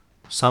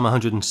Psalm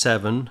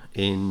 107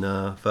 in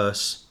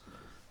verse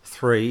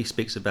 3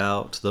 speaks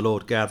about the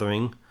Lord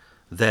gathering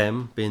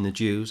them, being the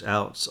Jews,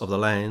 out of the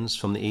lands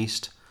from the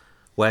east,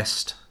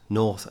 west,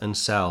 north and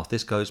south.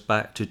 This goes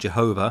back to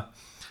Jehovah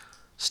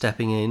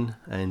stepping in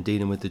and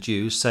dealing with the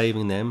Jews,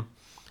 saving them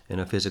in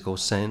a physical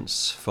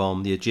sense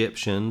from the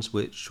Egyptians,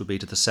 which would be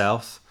to the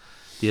south,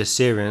 the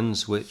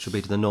Assyrians, which would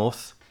be to the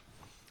north,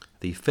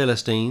 the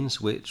Philistines,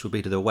 which would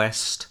be to the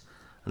west,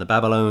 and the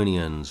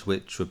Babylonians,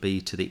 which would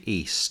be to the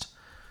east.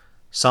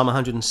 Psalm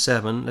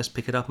 107, let's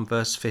pick it up in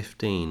verse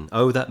 15.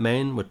 Oh, that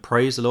men would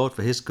praise the Lord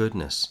for his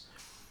goodness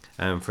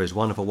and for his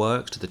wonderful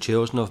works to the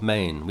children of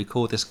men. We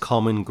call this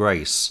common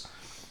grace.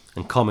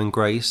 And common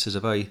grace is a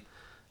very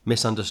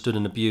misunderstood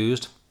and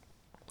abused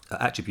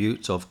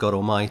attribute of God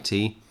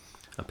Almighty.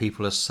 And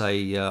people will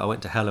say, I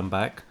went to hell and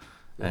back,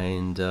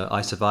 and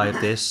I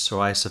survived this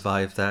or I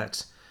survived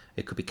that.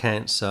 It could be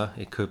cancer,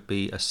 it could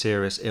be a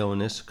serious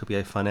illness, it could be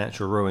a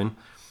financial ruin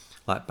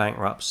like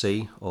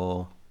bankruptcy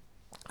or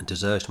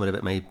desertion, whatever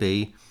it may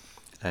be.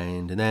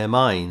 And in their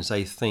minds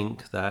they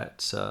think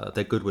that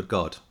they're good with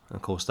God.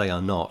 Of course they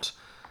are not.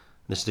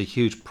 This is a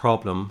huge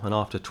problem, and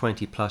after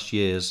 20 plus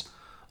years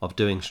of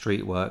doing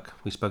street work,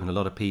 we've spoken to a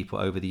lot of people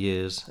over the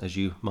years, as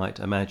you might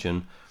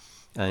imagine,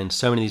 and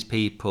so many of these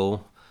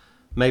people,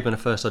 maybe when I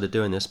first started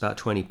doing this about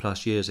 20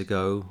 plus years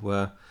ago,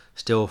 were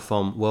still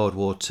from World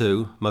War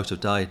II. Most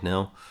have died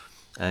now,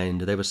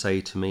 and they would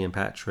say to me and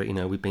Patrick,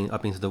 I've been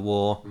through the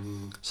war,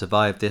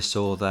 survived this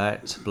or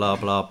that, blah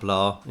blah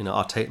blah,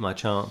 I'll take my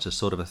chances,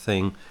 sort of a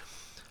thing.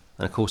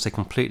 And of course they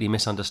completely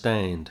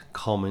misunderstand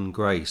common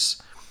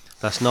grace.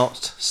 That's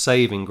not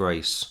saving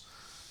grace.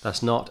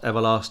 That's not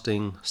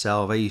everlasting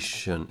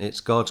salvation.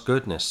 It's God's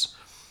goodness.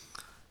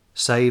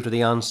 Saved or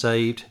the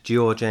unsaved,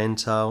 Jew or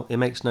Gentile, it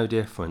makes no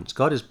difference.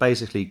 God is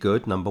basically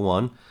good, number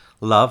one.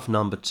 Love,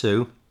 number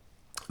two.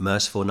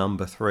 Merciful,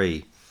 number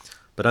three.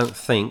 But don't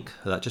think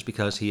that just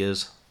because he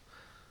is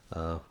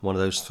one of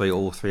those three,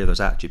 all three of those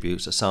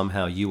attributes, that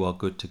somehow you are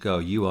good to go.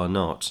 You are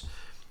not.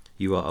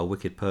 You are a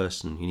wicked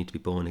person. You need to be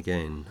born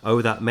again.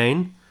 Oh, that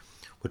men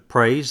would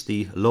praise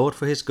the Lord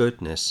for his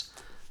goodness.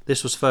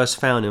 This was first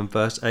found in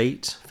verse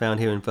 8, found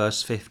here in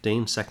verse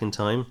 15, second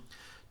time,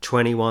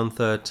 21,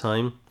 third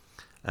time,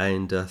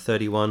 and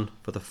 31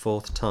 for the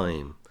fourth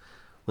time.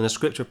 When the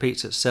scripture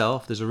repeats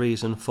itself, there's a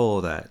reason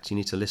for that. You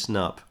need to listen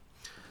up.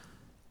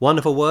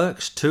 Wonderful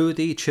works to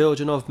the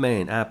children of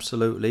men.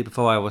 Absolutely.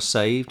 Before I was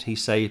saved, he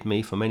saved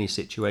me from many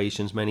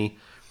situations, many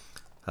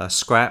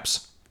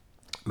scraps,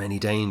 many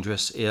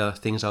dangerous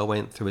things I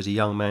went through as a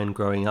young man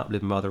growing up,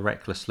 living rather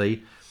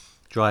recklessly,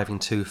 driving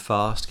too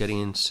fast,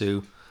 getting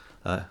into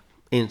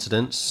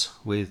incidents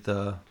with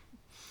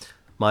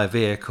my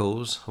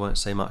vehicles. I won't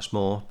say much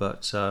more,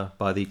 but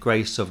by the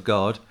grace of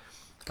God,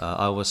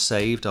 I was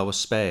saved. I was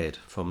spared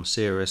from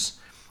serious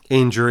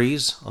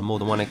injuries on more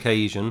than one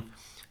occasion,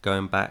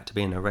 going back to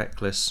being a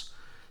reckless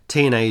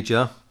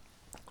teenager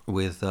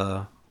with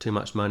too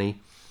much money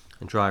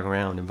and driving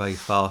around in very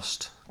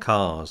fast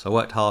cars. I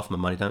worked hard for my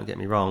money, don't get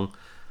me wrong,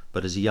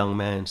 but as a young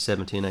man,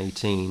 17,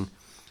 18,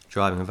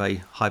 driving a very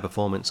high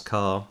performance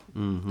car,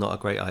 not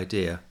a great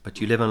idea. But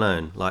you live and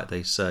learn, like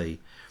they say.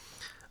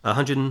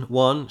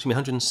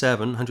 107,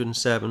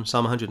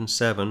 Psalm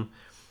 107,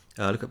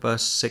 look at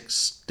verse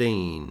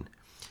 16.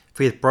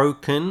 For he hath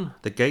broken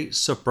the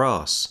gates of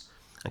brass,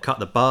 and cut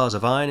the bars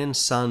of iron in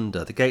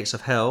sunder. The gates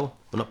of hell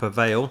will not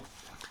prevail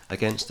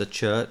against the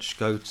church.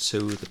 Go to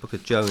the book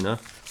of Jonah,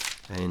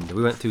 and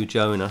we went through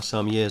Jonah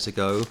some years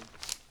ago,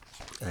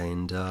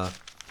 and it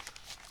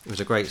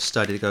was a great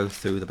study to go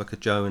through the book of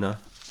Jonah.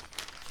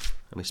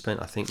 And we spent,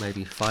 I think,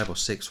 maybe 5 or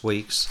 6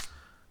 weeks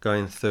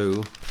going through,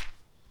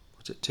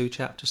 was it 3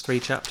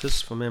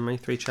 chapters from memory,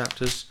 3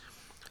 chapters,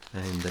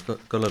 and they've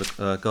got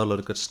a lot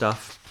of good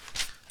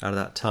stuff out of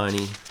that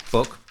tiny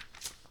book.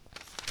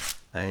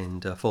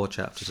 And 4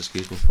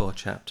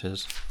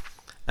 chapters.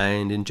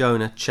 And in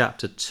Jonah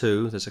chapter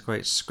 2, there's a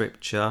great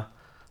scripture,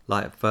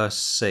 like verse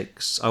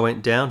 6. I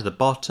went down to the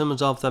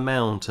bottoms of the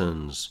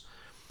mountains.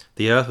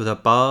 The earth with her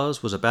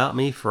bars was about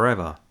me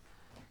forever.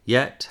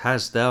 Yet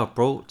hast thou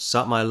brought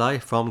up my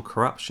life from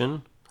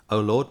corruption,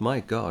 O Lord my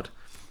God.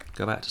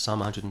 Go back to Psalm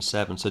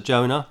 107. So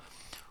Jonah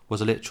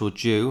was a literal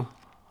Jew.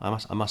 I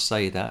must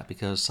say that,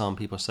 because some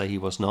people say he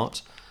was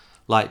not.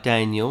 Like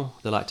Daniel,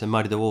 they like to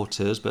muddy the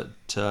waters, but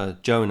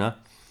Jonah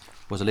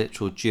was a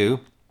literal Jew,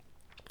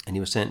 and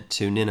he was sent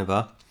to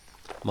Nineveh,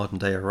 modern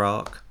day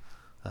Iraq,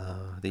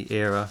 the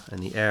era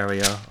and the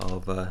area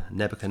of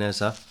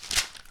Nebuchadnezzar,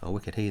 a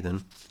wicked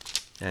heathen,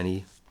 and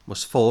he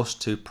was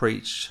forced to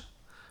preach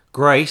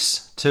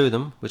grace to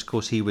them, which of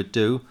course he would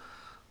do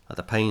at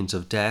the pains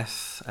of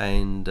death,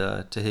 and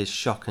to his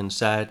shock and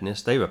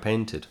sadness they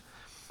repented,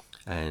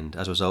 and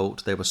as a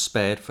result they were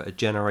spared for a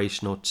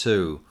generation or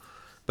two.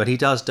 But he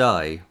does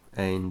die,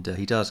 and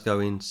he does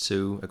go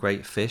into a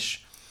great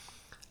fish,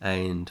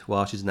 and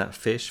whilst he's in that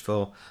fish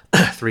for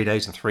 3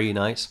 days and 3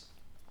 nights,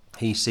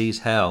 he sees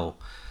hell.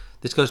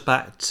 This goes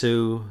back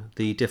to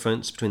the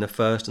difference between the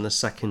first and the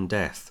second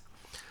death.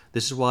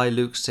 This is why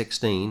Luke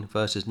 16,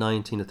 verses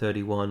 19 to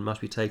 31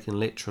 must be taken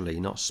literally,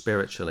 not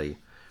spiritually.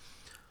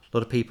 A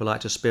lot of people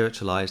like to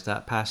spiritualize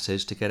that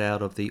passage to get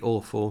out of the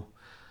awful,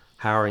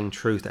 harrowing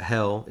truth that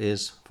hell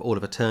is for all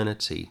of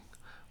eternity.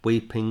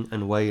 Weeping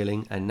and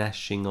wailing and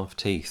gnashing of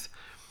teeth.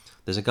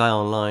 There's a guy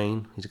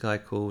online,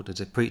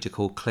 there's a preacher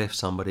called Cliff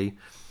somebody.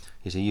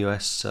 He's a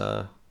US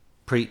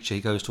preacher.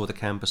 He goes to all the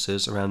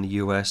campuses around the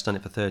US, done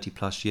it for 30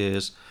 plus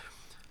years.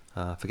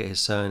 Forget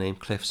his surname,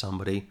 Cliff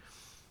somebody.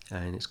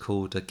 And it's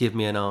called Give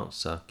Me an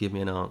Answer, Give Me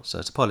an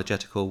Answer. It's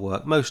apologetical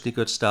work, mostly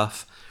good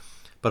stuff.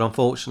 But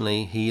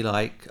unfortunately, he,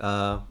 like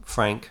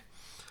Frank,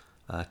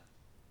 I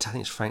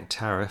think it's Frank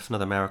Tariff,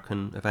 another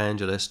American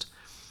evangelist.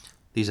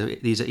 These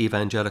are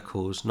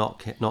evangelicals, not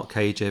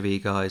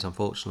KJV guys,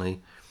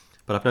 unfortunately.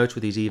 But I've noticed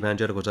with these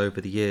evangelicals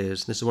over the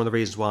years, this is one of the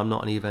reasons why I'm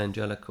not an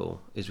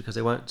evangelical, is because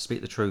they won't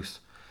speak the truth.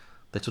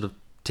 They sort of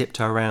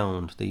tiptoe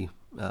around the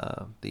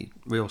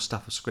real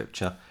stuff of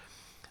Scripture.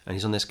 And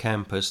he's on this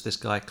campus, this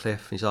guy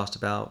Cliff, he's asked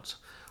about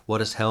what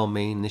does hell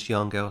mean? And this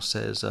young girl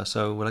says,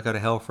 so will I go to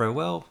hell for?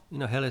 Well,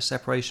 hell is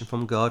separation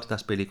from God.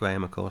 That's Billy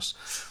Graham, of course.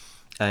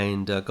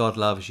 And God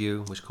loves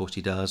you, which of course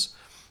he does.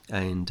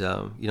 And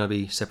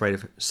be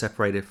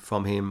separated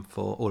from him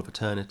for all of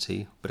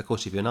eternity. But of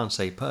course, if you're an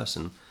unsaved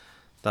person,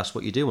 that's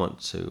what you do want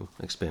to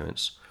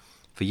experience.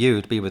 For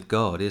you to be with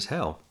God is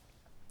hell.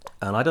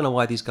 And I don't know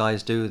why these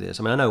guys do this.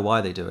 I mean, I know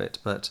why they do it,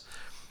 but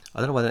I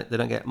don't know why they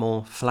don't get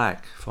more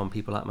flack from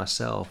people like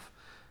myself.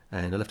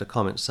 And I left a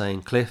comment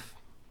saying, Cliff,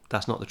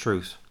 that's not the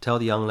truth. Tell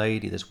the young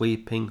lady there's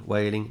weeping,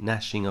 wailing,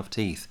 gnashing of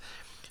teeth.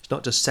 It's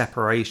not just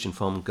separation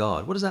from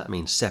God. What does that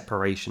mean,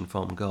 separation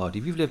from God?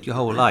 If you've lived your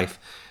whole life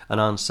an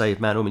unsaved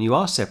man or woman, you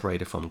are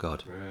separated from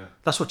God. Yeah.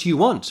 That's what you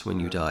want when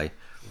you die.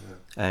 Yeah.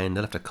 And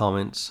I left a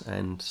comment,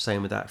 and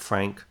same with that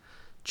Frank,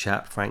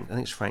 I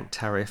think it's Frank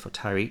Tariff or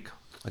Tariq.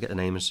 I'll get the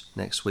names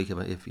next week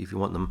if you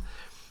want them.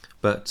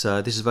 But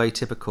this is very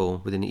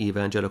typical within the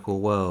evangelical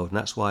world, and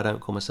that's why I don't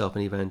call myself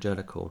an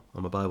evangelical.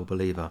 I'm a Bible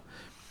believer.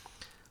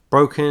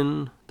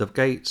 Broken the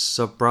gates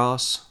of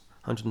brass,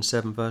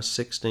 107 verse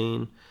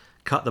 16.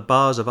 Cut the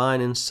bars of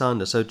iron in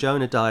sunder. So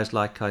Jonah dies,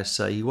 like I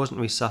say. He wasn't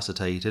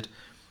resuscitated.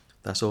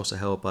 That's also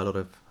held by a lot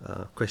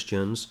of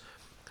Christians.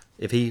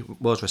 If he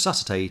was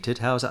resuscitated,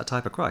 how is that a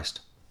type of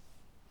Christ?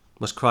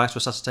 Was Christ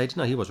resuscitated?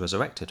 No, he was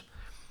resurrected.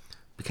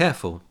 Be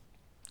careful.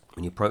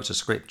 When you approach the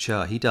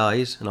Scripture, he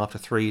dies, and after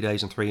 3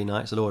 days and 3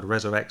 nights, the Lord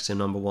resurrects him,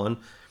 number one,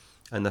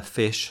 and the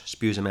fish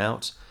spews him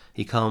out.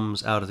 He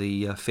comes out of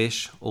the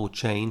fish, all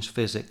changed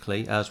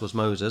physically, as was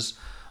Moses,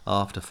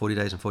 after 40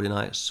 days and 40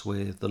 nights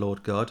with the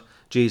Lord God.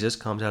 Jesus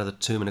comes out of the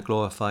tomb in a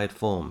glorified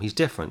form. He's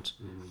different.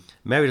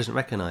 Mary doesn't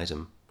recognize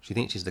him. She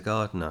thinks he's the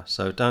gardener.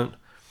 So don't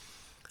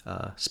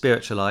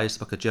spiritualize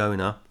the book of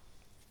Jonah.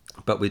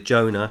 But with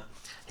Jonah,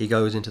 he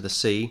goes into the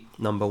sea,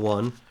 number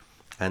one,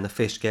 and the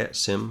fish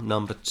gets him,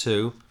 number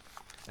two.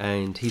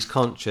 And he's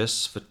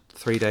conscious for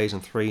 3 days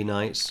and 3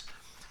 nights,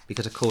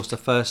 because of course the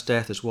first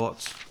death is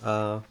what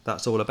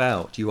that's all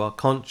about. You are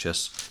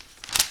conscious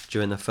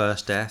during the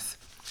first death,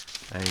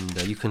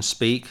 and you can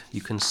speak,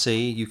 you can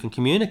see, you can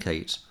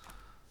communicate.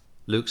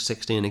 Luke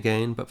 16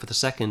 again, but for the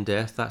second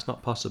death that's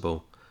not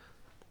possible.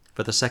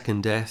 For the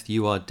second death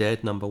you are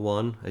dead, number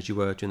one, as you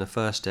were during the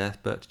first death,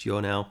 but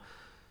you're now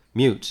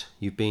mute,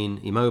 you've been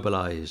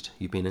immobilized,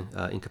 you've been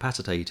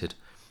incapacitated.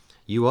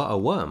 You are a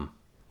worm.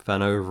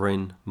 Found over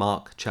in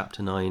Mark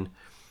chapter 9,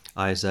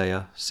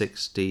 Isaiah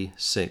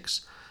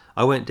 66.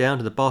 I went down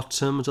to the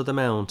bottoms of the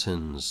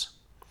mountains.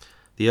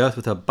 The earth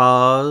with her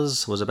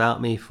bars was about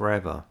me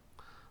forever.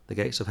 The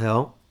gates of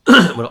hell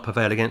will not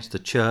prevail against the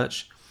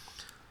church.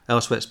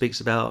 Elsewhere it speaks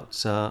about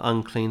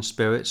unclean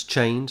spirits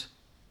chained,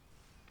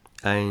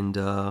 and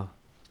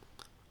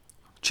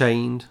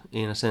chained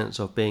in a sense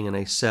of being in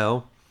a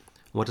cell.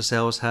 What do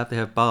cells have? They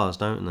have bars,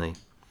 don't they?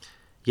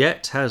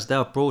 Yet hast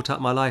thou brought up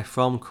my life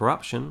from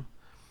corruption.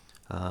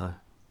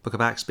 Book of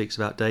Acts speaks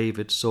about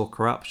David saw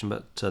corruption,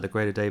 but the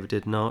greater David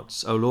did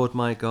not. O Lord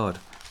my God.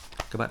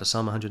 Go back to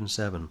Psalm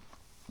 107.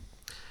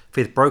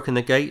 For he hath broken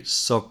the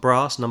gates of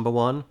brass, number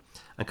one,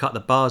 and cut the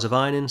bars of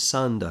iron in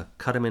sunder,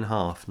 cut them in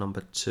half,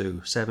 number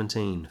 2.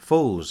 17.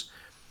 Fools,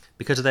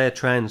 because of their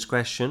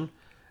transgression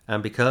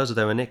and because of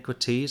their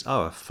iniquities,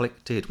 are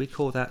afflicted. We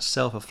call that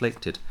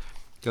self-afflicted.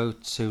 Go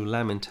to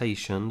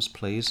Lamentations,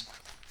 please.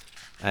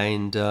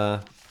 And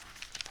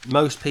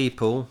most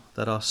people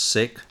that are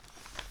sick,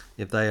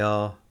 if they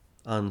are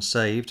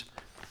unsaved,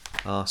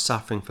 are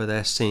suffering for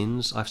their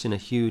sins. I've seen a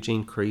huge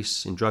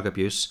increase in drug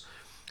abuse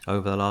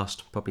over the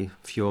last probably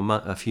few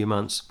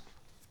months,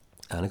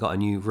 and I got a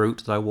new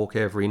route that I walk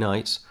every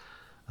night,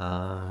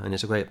 and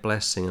it's a great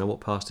blessing. And I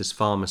walk past this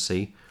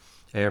pharmacy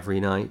every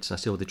night. I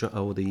see all the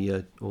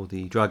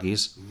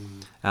druggies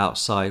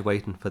outside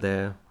waiting for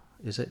their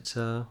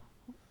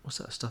what's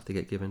that stuff they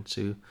get given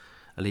to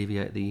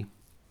alleviate the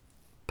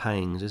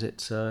pangs? Is it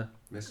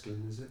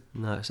mescaline? Is it?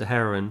 No, it's a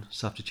heroin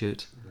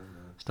substitute.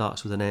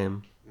 Starts with an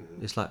M.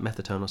 It's like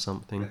methadone or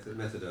something.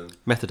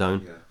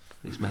 Methadone. Yeah.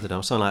 It's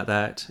methadone, something like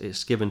that.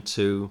 It's given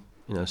to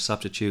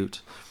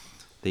substitute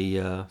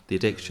the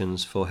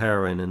addictions for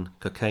heroin and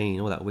cocaine,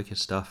 all that wicked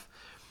stuff.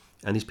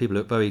 And these people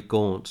look very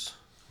gaunt.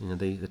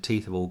 The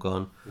teeth have all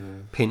gone,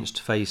 pinched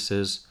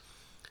faces.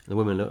 The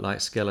women look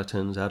like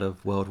skeletons out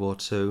of World War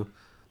II.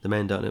 The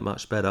men don't look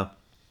much better.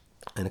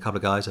 And a couple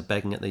of guys are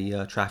begging at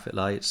the traffic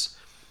lights.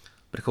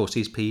 But of course,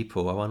 these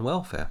people are on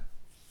welfare.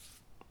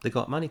 They've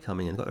got money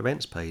coming in, they've got their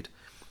rents paid.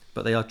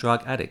 But they are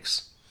drug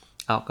addicts,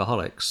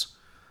 alcoholics.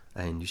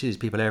 And you see these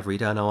people every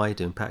day. I know I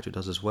do, and Patrick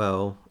does as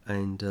well.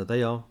 And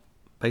they are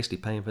basically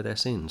paying for their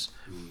sins,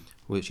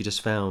 which you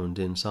just found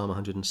in Psalm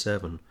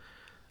 107.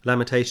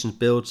 Lamentations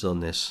builds on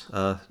this.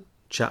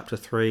 Chapter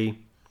 3,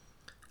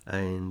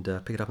 and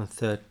pick it up in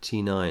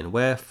 39.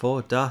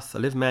 Wherefore doth a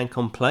living man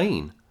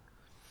complain?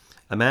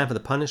 A man for the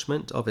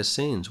punishment of his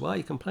sins. Why are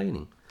you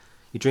complaining?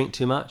 You drink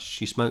too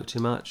much, you smoke too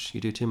much,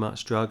 you do too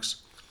much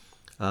drugs,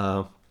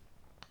 you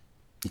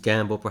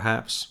gamble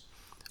perhaps,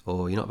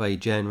 or you're not very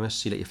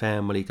generous, you let your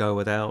family go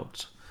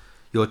without,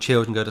 your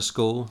children go to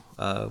school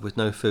with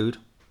no food,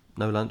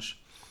 no lunch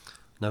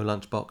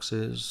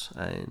boxes,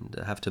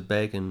 and have to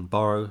beg and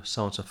borrow,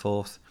 so on and so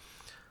forth.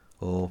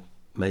 Or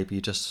maybe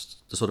you're just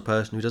the sort of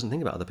person who doesn't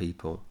think about other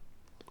people,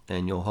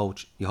 and your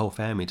whole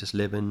family just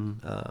live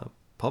in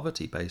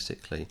poverty,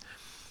 basically.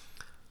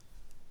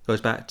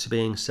 Goes back to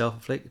being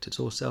self-inflicted. It's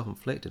all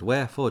self-inflicted.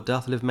 Wherefore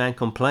doth a living man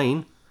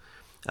complain?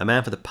 A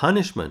man for the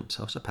punishment,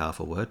 that's a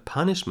powerful word,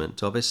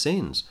 punishment of his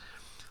sins.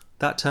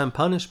 That term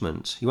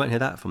punishment, you won't hear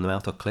that from the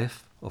mouth of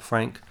Cliff or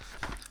Frank,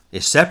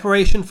 is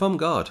separation from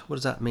God. What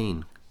does that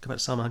mean? Go back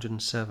to Psalm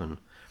 107.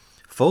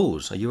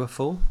 Fools, are you a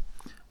fool?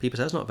 People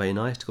say it's not very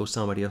nice to call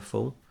somebody a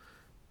fool.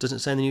 Doesn't it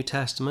say in the New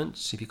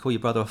Testament, if you call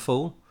your brother a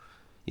fool,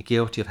 you're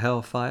guilty of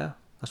hellfire?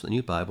 That's what the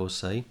new Bibles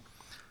say.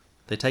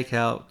 They take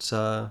out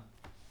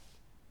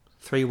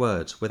 3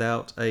 words,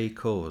 without a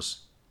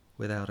cause.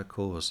 Without a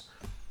cause.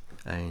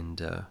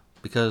 And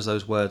because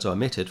those words are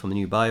omitted from the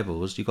new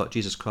Bibles, you've got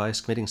Jesus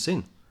Christ committing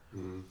sin.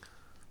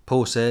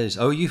 Paul says,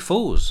 "Oh, you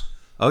fools!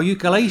 Oh, you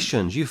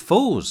Galatians, you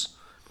fools!"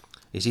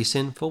 Is he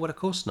sinful? Well, of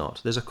course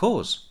not. There's a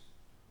cause.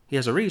 He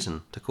has a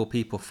reason to call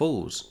people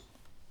fools.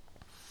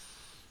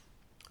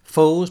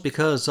 Fools,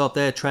 because of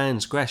their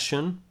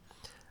transgression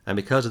and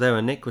because of their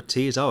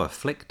iniquities, are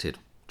afflicted.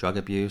 Drug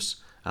abuse,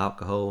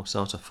 alcohol, so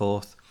on and so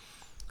forth.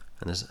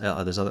 And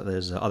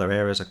there's other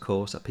areas, of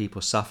course, that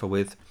people suffer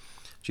with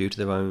due to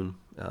their own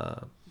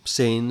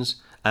sins.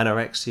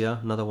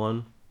 Anorexia, another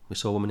one. We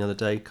saw a woman the other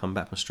day come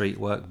back from street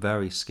work,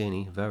 very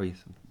skinny,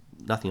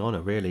 nothing on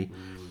her really.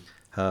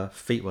 Her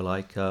feet were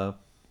like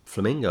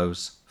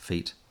flamingo's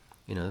feet,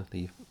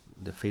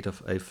 the feet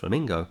of a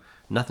flamingo.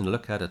 Nothing to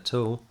look at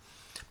all.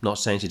 Not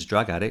saying she's a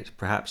drug addict,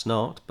 perhaps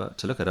not, but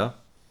to look at her,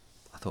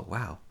 I thought,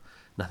 wow,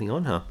 nothing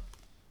on her.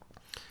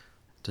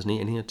 Doesn't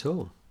eat anything at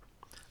all.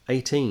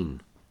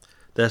 18.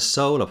 Their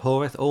soul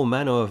abhorreth all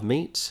manner of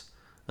meat,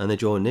 and they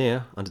draw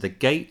near unto the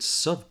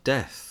gates of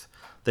death.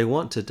 They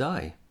want to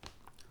die.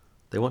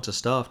 They want to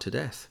starve to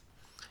death.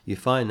 You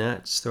find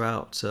that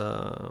throughout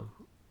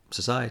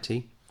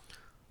society.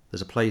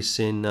 There's a place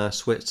in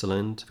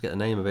Switzerland, I forget the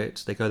name of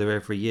it, they go there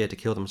every year to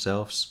kill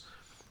themselves,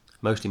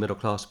 mostly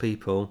middle-class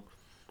people,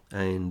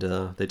 and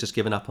they're just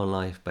given up on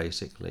life,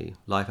 basically.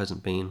 Life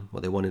hasn't been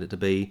what they wanted it to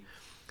be,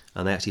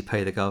 and they actually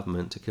pay the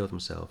government to kill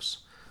themselves.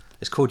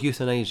 It's called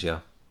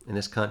euthanasia. In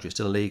this country, it's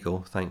still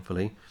illegal,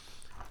 thankfully.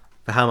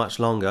 For how much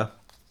longer,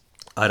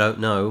 I don't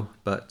know,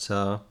 but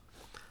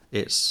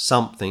it's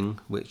something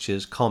which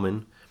is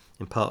common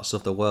in parts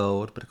of the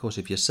world. But of course,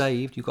 if you're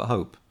saved, you've got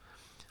hope.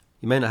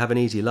 You may not have an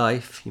easy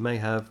life, you may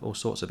have all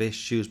sorts of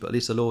issues, but at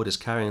least the Lord is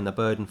carrying the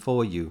burden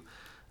for you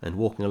and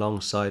walking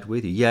alongside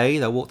with you. Yea,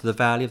 thou walk through the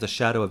valley of the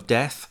shadow of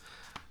death.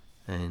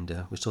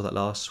 And we saw that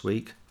last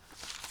week.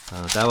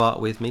 Thou art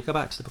with me. Go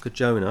back to the book of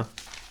Jonah.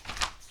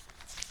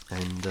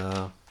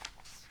 And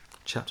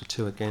chapter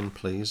 2 again,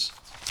 please.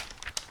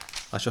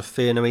 I shall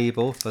fear no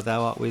evil, for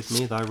thou art with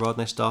me. Thy rod and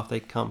thy staff, they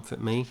comfort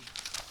me.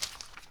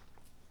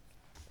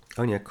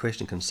 Only a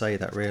Christian can say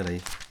that,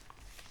 really.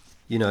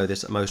 You know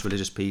this, that most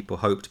religious people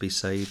hope to be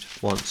saved,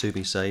 want to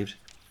be saved,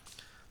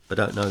 but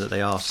don't know that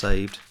they are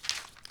saved.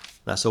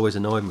 That's always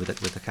annoying with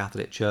the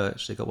Catholic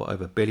Church. They've got,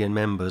 over 1 billion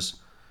members,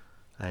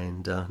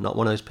 and not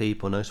one of those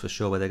people knows for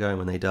sure where they're going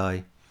when they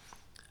die.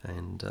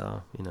 And,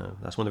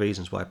 that's one of the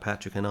reasons why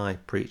Patrick and I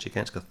preach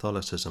against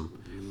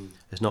Catholicism.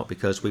 It's not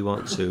because we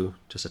want to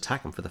just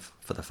attack them for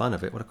the fun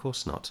of it. Well, of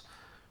course not.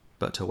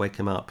 But to wake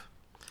them up.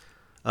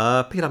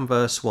 Pick it up in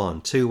verse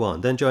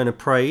 2:1. Then Jonah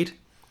prayed,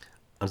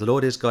 and the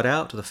Lord is got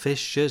out of the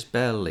fish's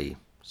belly.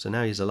 So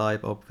now he's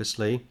alive,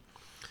 obviously.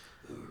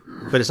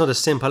 But it's not as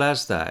simple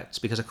as that,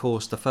 because, of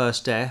course, the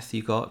first death,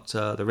 you got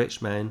the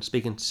rich man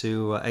speaking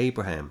to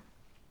Abraham,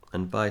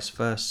 and vice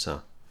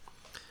versa.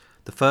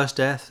 The first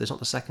death is not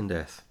the second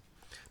death.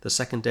 The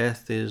second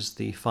death is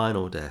the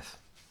final death.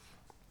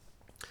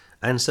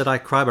 And said, I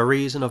cried by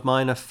reason of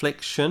mine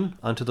affliction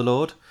unto the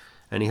Lord,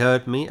 and he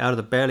heard me. Out of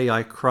the belly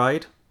I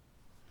cried,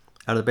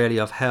 out of the belly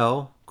of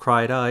hell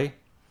cried I,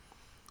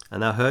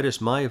 and thou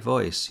heardest my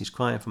voice. He's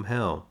crying from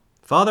hell.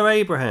 Father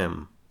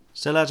Abraham,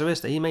 send Lazarus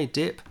that he may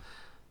dip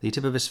the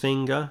tip of his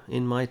finger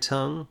in my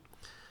tongue.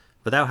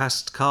 For thou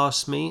hast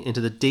cast me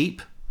into the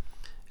deep,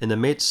 in the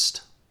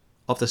midst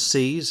of the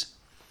seas,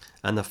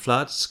 and the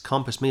floods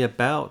compassed me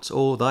about.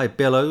 All thy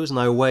billows and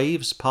thy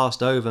waves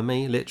passed over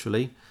me,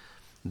 literally.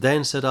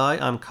 Then said I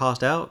am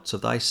cast out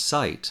of thy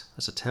sight.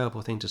 That's a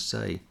terrible thing to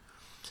say.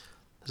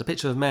 There's a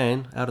picture of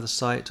man out of the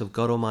sight of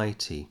God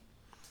Almighty,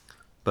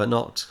 but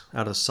not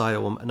out of sight,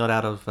 or not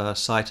out of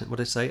sight. What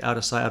did I say? Out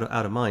of sight,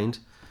 out of mind.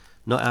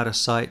 Not out of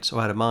sight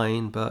or out of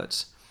mind,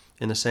 but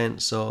in the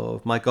sense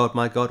of, my God,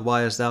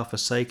 why hast thou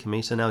forsaken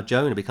me? So now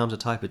Jonah becomes a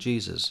type of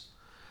Jesus.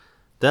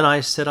 Then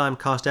I said, I am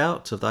cast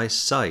out of thy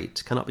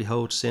sight, cannot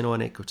behold sin or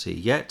iniquity.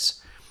 Yet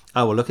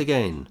I will look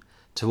again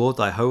toward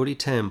thy holy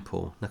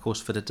temple. And of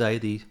course, for today,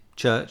 the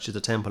church is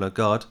the temple of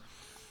God.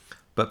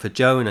 But for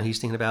Jonah, he's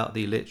thinking about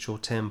the literal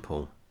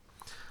temple.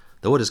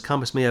 The waters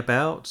compassed me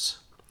about,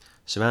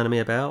 surrounded me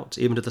about,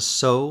 even to the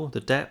soul, the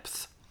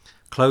depth,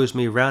 closed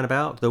me round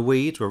about, the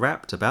weeds were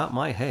wrapped about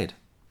my head.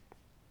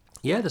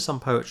 Yeah, there's some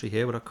poetry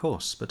here, but of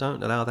course, but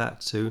don't allow that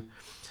to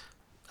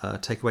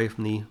take away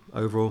from the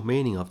overall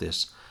meaning of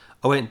this.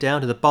 I went down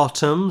to the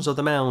bottoms of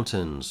the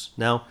mountains.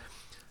 Now,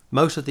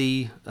 most of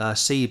the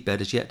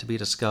seabed is yet to be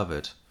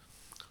discovered.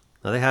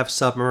 Now, they have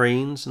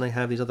submarines and they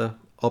have these other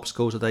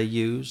obstacles that they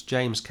use.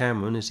 James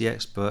Cameron is the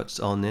expert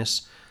on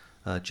this.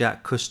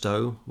 Jacques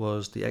Cousteau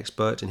was the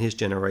expert in his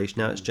generation.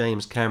 Now it's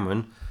James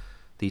Cameron,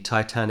 the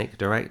Titanic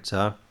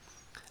director,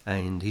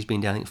 and he's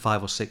been down, I think,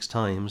 5 or 6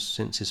 times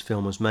since his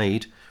film was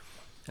made.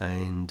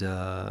 And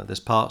there's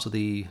parts of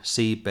the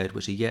seabed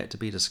which are yet to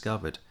be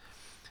discovered.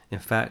 In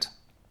fact,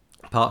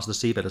 parts of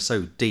the seabed are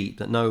so deep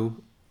that no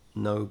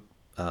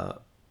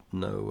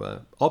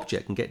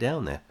object can get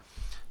down there.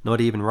 Not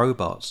even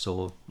robots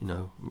or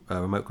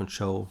remote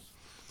control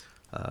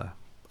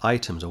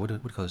items, or what do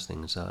you call those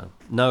things?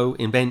 No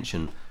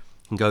invention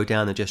can go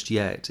down there just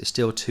yet. It's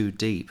still too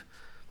deep.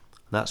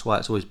 And that's why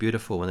it's always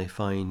beautiful when they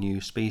find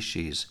new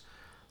species.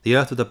 The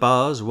earth with the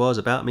bars was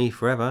about me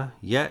forever,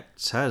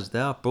 yet hast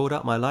thou brought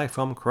up my life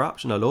from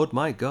corruption, O Lord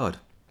my God.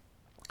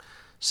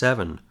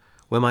 7.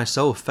 When my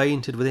soul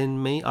fainted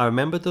within me, I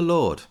remembered the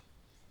Lord,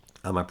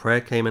 and my prayer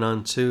came in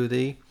unto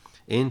thee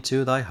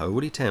into thy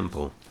holy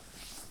temple.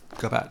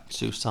 Go back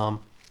to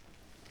Psalm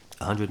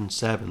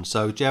 107.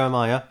 So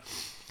Jeremiah,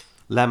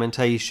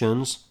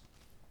 Lamentations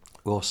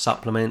will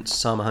supplement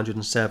Psalm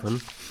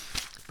 107,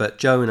 but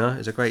Jonah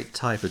is a great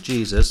type of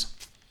Jesus.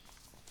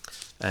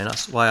 And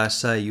that's why I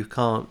say you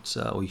can't,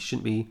 or you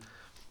shouldn't be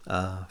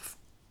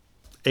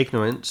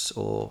ignorant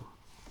or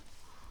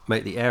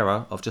make the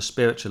error of just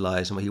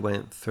spiritualizing what he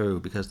went through,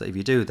 because if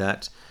you do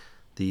that,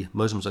 the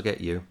Muslims will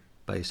get you,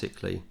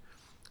 basically.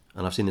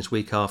 And I've seen this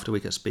week after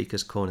week at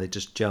Speaker's Corner, they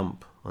just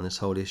jump on this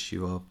whole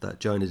issue of that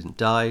Jonah didn't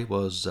die,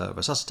 was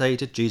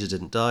resuscitated. Jesus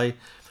didn't die,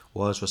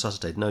 was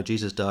resuscitated. No,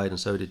 Jesus died and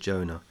so did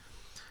Jonah.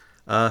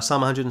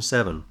 Psalm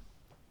 107,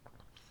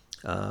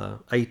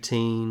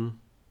 18...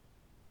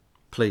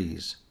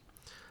 Please.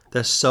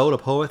 Their soul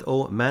abhorreth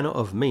all manner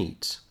of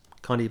meat.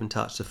 Can't even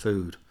touch the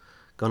food.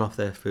 Gone off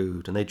their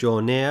food. And they draw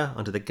near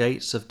unto the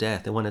gates of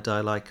death. They want to die,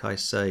 like I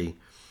say.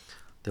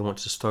 They want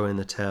to just throw in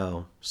the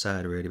towel.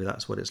 Sad, really, but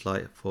that's what it's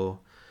like for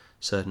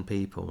certain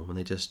people when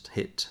they just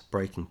hit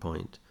breaking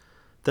point.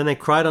 Then they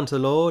cried unto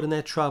the Lord in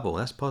their trouble.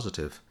 That's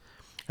positive.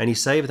 And he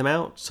saved them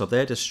out of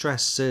their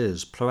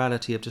distresses.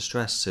 Plurality of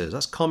distresses.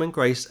 That's common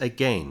grace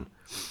again.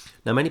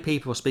 Now, many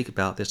people will speak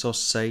about this or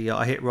say,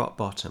 I hit rock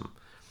bottom.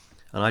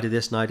 And I did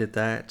this and I did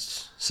that.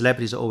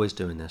 Celebrities are always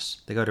doing this.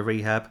 They go to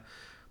rehab,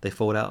 they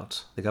fall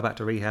out. They go back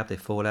to rehab, they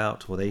fall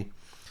out. Or they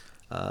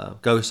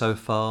go so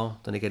far,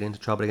 then they get into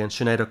trouble again.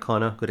 Sinead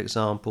O'Connor, good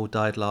example,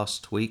 died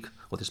last week,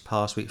 or this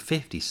past week,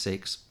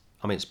 56.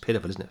 I mean, it's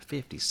pitiful, isn't it?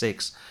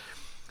 56.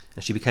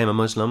 And she became a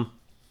Muslim.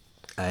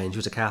 And she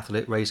was a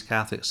Catholic, raised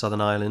Catholic,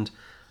 Southern Ireland.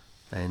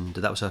 And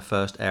that was her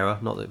first error.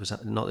 Not that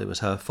it was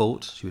her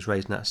fault. She was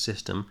raised in that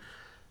system.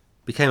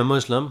 Became a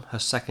Muslim, her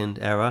second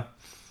error.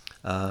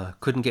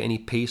 Couldn't get any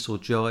peace or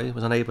joy,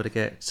 was unable to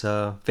get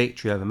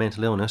victory over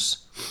mental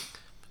illness.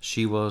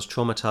 She was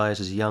traumatized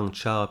as a young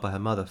child by her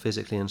mother,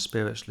 physically and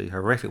spiritually.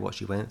 Horrific what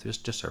she went through,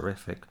 just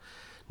horrific.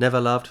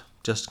 Never loved,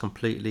 just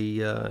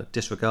completely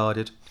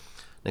disregarded,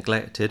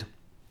 neglected.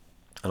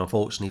 And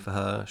unfortunately for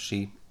her,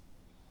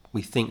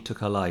 we think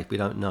took her life. We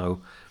don't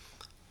know.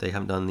 They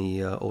haven't done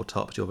the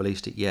autopsy or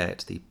released it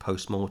yet, the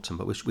post-mortem,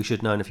 but we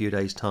should know in a few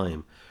days'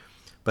 time.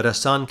 But her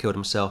son killed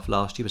himself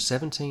last year. He was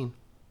 17.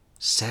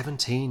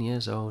 17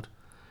 years old.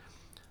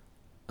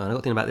 And I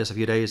got thinking about this a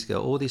few days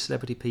ago. All these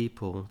celebrity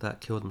people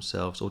that killed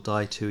themselves or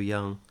died too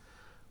young.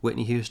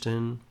 Whitney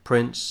Houston,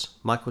 Prince,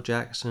 Michael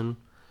Jackson,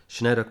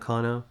 Sinead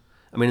O'Connor.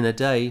 I mean, in their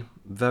day,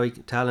 very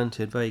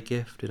talented, very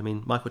gifted. I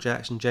mean, Michael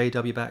Jackson,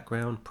 JW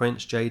background,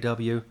 Prince,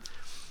 JW,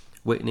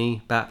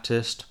 Whitney,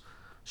 Baptist,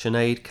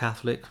 Sinead,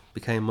 Catholic,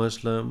 became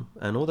Muslim.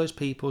 And all those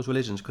people's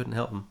religions couldn't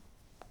help them.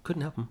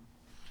 Couldn't help them.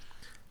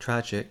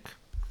 Tragic.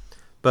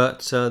 But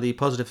the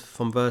positive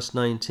from verse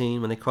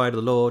 19, when they cried to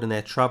the Lord in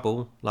their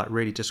trouble, like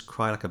really just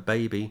cry like a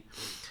baby,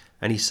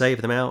 and he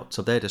saved them out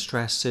of their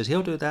distresses,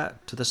 he'll do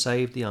that to the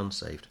saved, the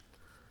unsaved.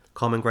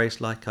 common grace,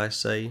 like I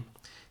say.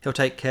 He'll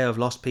take care of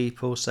lost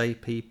people,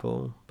 save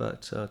people,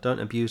 but don't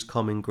abuse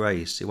common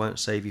grace. It won't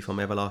save you from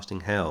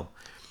everlasting hell.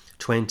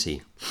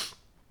 20.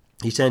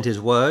 He sent his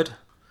word,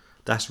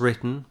 that's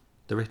written,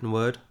 the written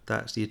word,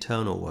 that's the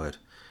eternal word,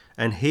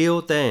 and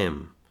healed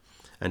them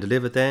and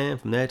delivered them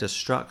from their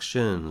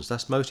destructions.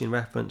 That's mostly in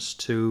reference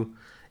to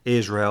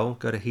Israel.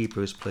 Go to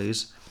Hebrews,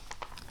 please.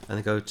 And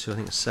then go to, I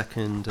think,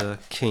 2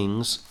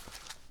 Kings.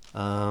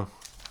 But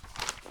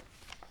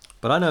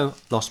I know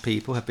lost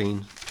people have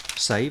been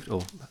saved,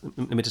 or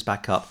let me just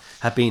back up,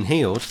 have been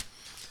healed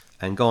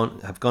and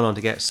have gone on to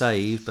get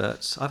saved,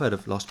 but I've heard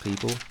of lost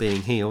people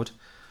being healed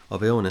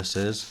of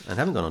illnesses and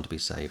haven't gone on to be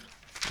saved.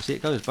 You see,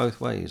 it goes both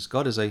ways.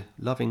 God is a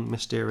loving,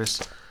 mysterious,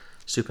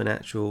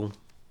 supernatural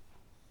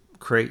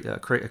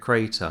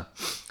creator.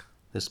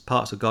 There's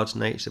parts of God's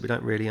nature that we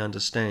don't really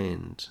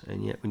understand,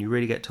 and yet when you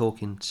really get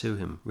talking to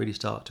him, really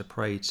start to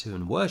pray to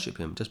and worship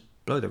him, just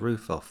blow the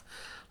roof off.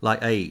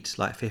 Like 8,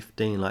 like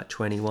 15, like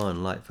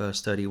 21, like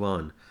verse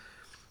 31.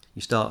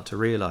 You start to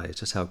realize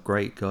just how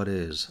great God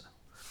is.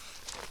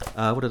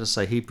 What did I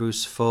say?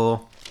 Hebrews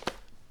 4,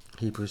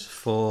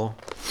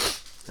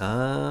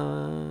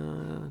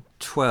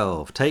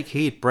 12. Take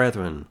heed,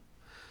 brethren,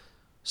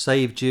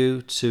 save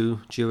due to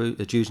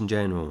the Jews in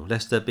general,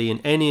 lest there be in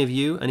any of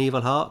you an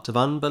evil heart of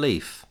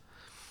unbelief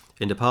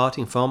in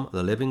departing from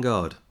the living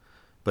God.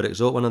 But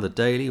exhort one another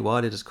daily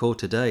while it is called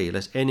today,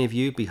 lest any of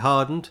you be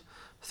hardened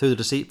through the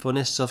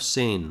deceitfulness of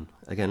sin.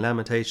 Again,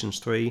 Lamentations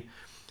 3,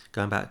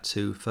 going back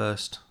to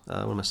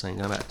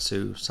going back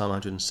to Psalm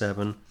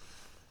 107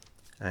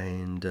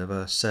 and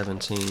verse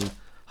 17.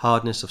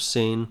 Hardness of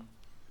sin.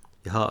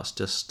 Your heart's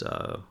just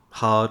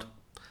hard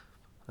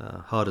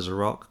as a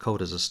rock,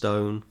 cold as a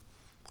stone.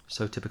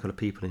 So typical of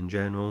people in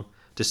general.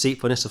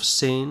 Deceitfulness of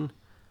sin.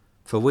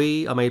 For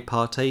we are made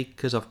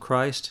partakers of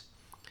Christ,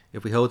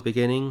 if we hold the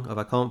beginning of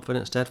our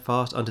confidence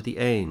steadfast unto the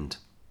end.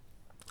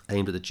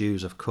 Aimed at the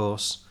Jews, of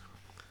course.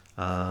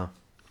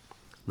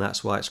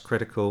 That's why it's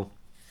critical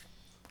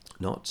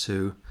not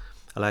to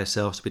allow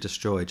yourselves to be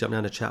destroyed. Jump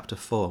down to chapter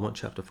 4. I want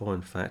chapter 4,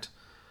 in fact.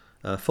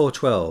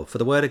 4:12. For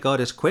the word of God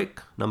is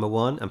quick, number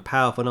 1, and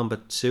powerful, number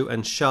 2,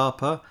 and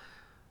sharper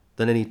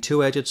than any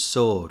two-edged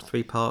sword.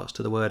 3 parts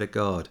to the word of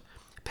God.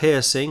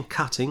 Piercing,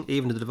 cutting,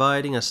 even to the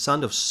dividing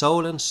asunder of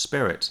soul and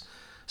spirit.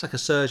 It's like a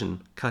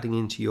surgeon cutting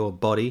into your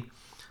body.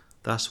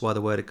 That's why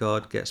the word of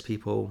God gets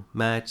people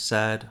mad,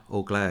 sad,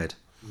 or glad.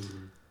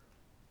 Mm-hmm.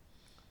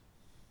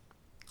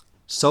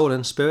 Soul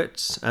and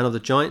spirits, and of the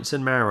joints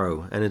and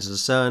marrow, and a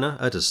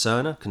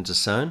discerner can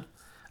discern,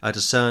 a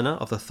discerner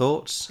of the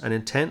thoughts and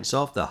intents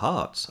of the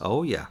heart.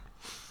 Oh yeah.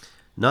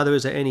 Neither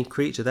is there any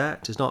creature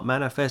that is not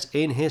manifest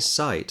in his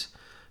sight,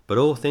 but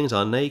all things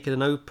are naked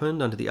and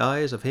opened unto the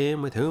eyes of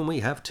him with whom we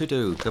have to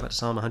do. Go back to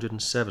Psalm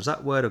 107.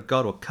 That word of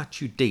God will cut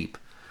you deep.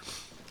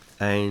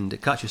 And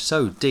it cuts you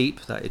so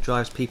deep that it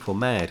drives people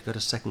mad. Go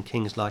to 2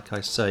 Kings, like I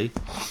say.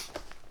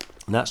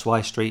 And that's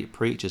why street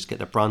preachers get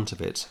the brunt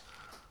of it.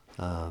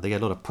 They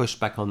get a lot of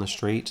pushback on the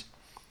street,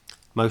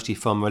 mostly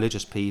from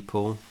religious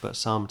people, but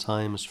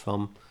sometimes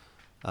from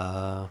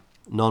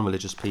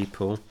non-religious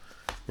people.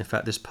 In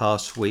fact, this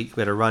past week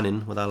we had a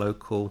run-in with our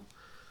local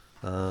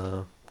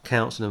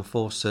council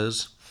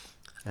enforcers,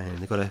 and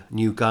they got a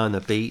new guy on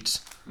the beat,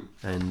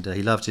 and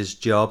he loves his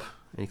job.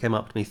 And he came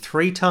up to me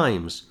 3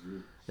 times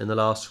in the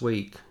last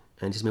week,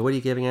 and he said to me, "What are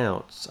you giving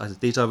out?" I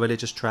said, "These are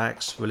religious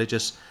tracts,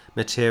 religious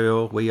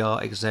material. We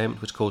are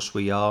exempt," which of course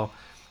we are.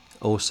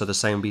 Also, the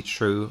same would be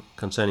true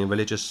concerning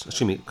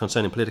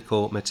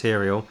political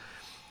material.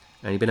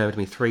 And he'd been over to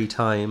me 3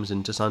 times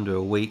in just under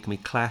a week. And we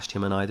clashed,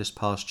 him and I, this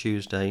past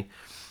Tuesday.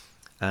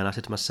 And I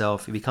said to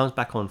myself, if he comes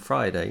back on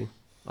Friday,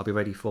 I'll be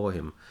ready for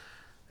him.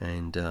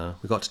 And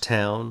we got to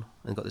town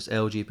and got this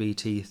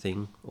LGBT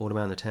thing all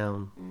around the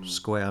town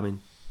square. I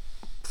mean,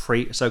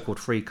 free, so-called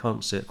free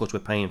concert. Of course, we're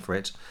paying for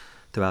it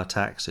through our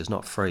taxes.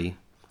 Not free.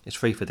 It's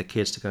free for the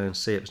kids to go and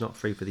see it. It's not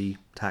free for the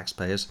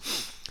taxpayers.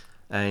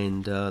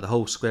 And the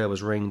whole square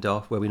was ringed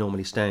off where we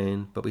normally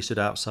stand, but we stood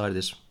outside of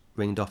this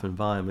ringed off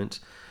environment.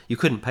 You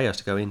couldn't pay us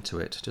to go into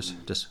it. Just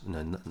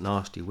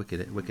nasty,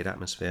 wicked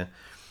atmosphere.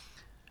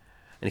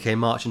 And he came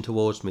marching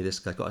towards me. This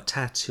guy got a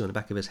tattoo on the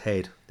back of his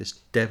head, this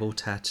devil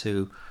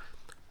tattoo,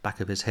 back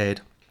of his head.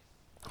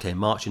 Came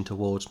marching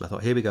towards me. I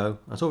thought, here we go.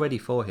 I was all ready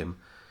for him.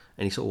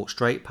 And he sort of walked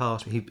straight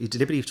past me. He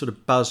deliberately sort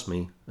of buzzed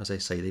me, as they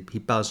say. He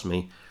buzzed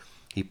me.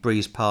 He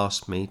breezed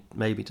past me,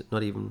 maybe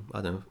not even,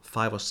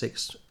 5 or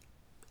 6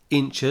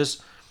 inches,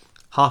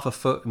 half a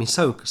foot. I mean,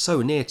 so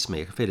near to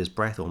me, I could feel his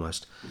breath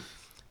almost.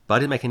 But I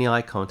didn't make any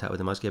eye contact with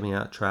him. I was giving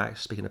out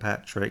tracts, speaking to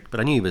Patrick, but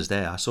I knew he was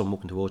there. I saw him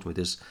walking towards me with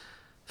his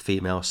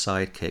female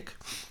sidekick,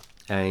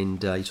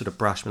 and he sort of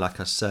brushed me, like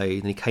I say.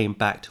 Then he came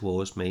back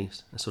towards me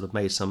and sort of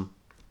made some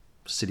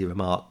silly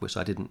remark, which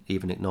I didn't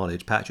even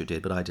acknowledge. Patrick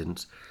did, but I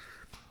didn't.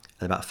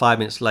 And about 5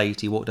 minutes later,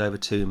 he walked over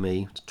to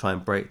me to try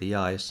and break the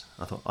ice.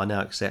 I thought, I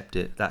now accept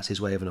it. That's his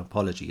way of an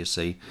apology, you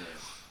see.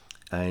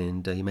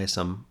 And he made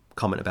some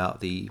comment about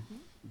the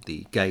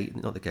gate,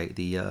 not the gate,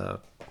 the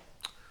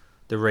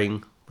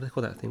ring. What do they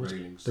call that thing?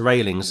 Railings. The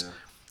railings.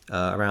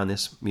 around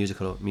this music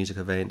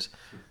event.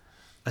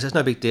 I said, it's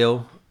no big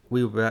deal.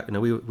 We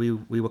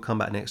will come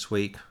back next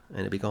week, and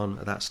it'll be gone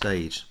at that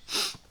stage.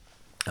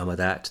 And with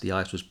that, the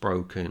ice was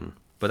broken.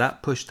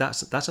 But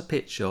that's a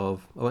picture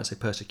of, I won't say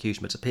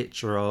persecution, but it's a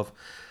picture of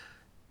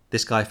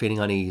this guy feeling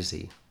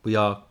uneasy. We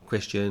are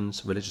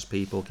Christians, religious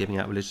people, giving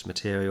out religious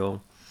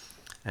material,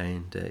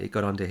 and it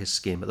got under his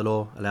skin. But the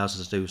law allows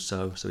us to do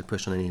so we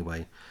push on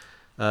anyway.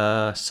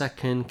 2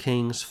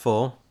 Kings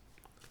 4.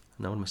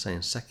 No, what am I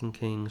saying? 2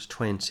 Kings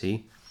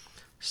 20.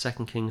 2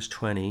 Kings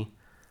 20.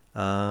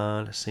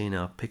 Let's see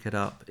now. Pick it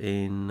up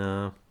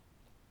in...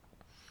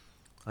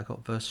 I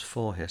got verse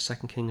 4 here. 2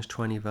 Kings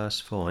 20,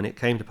 verse 4. And it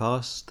came to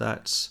pass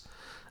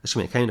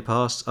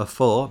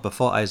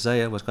before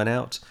Isaiah was gone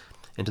out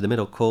into the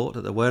middle court,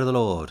 that the word of the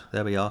Lord,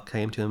 there we are,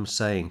 came to him,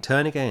 saying,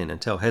 Turn again and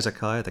tell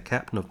Hezekiah, the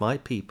captain of my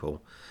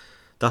people,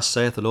 Thus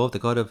saith the Lord, the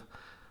God of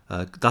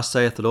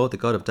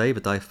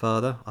David thy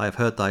father, I have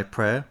heard thy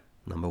prayer,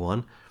 number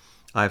 1.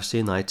 I have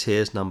seen thy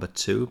tears, number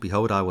 2.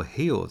 Behold, I will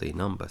heal thee,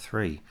 number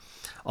 3.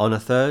 On the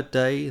 3rd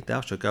day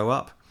thou shalt go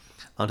up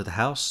unto the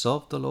house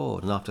of the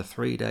Lord, and after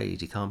 3 days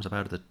he comes up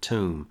out of the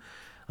tomb.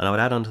 And I will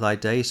add unto thy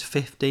days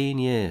 15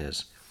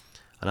 years,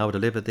 and I will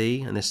deliver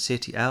thee and this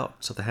city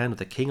out of the hand of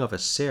the king of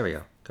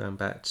Assyria, going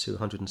back to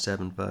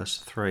 107 verse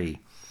 3.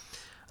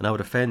 And I will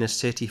defend this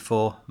city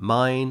for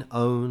mine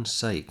own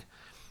sake,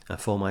 and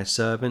for my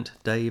servant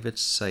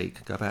David's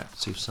sake. Go back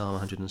to Psalm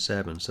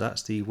 107. So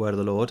that's the word of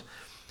the Lord.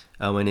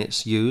 And when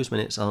it's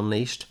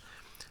unleashed,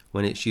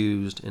 when it's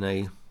used in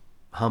a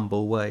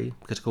humble way,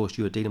 because of course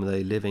you are dealing with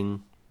a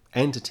living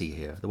entity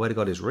here. The word of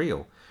God is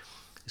real.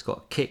 It's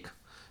got kick.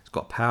 It's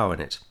got power in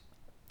it.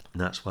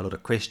 And that's why a lot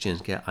of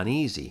Christians get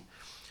uneasy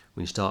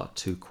when you start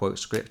to quote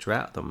scripture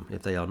at them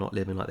if they are not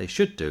living like they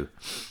should do.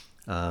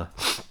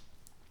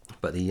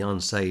 But the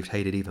unsaved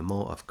hate it even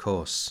more, of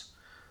course.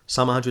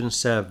 Psalm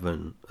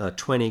 107,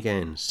 20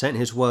 again. Sent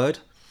his word,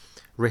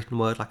 written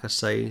word, like I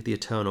say, the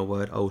eternal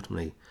word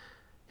ultimately.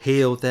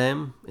 Healed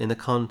them in the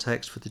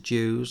context for the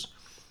Jews,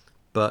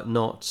 but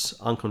not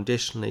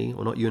unconditionally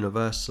or not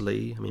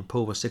universally. I mean,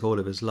 Paul was sick all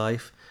of his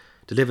life.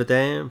 Delivered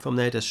them from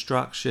their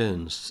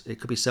destructions. It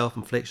could be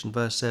self-infliction,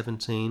 verse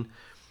 17,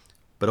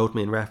 but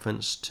ultimately in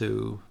reference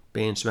to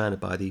being surrounded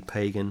by the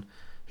pagan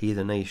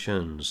heathen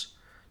nations.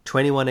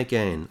 21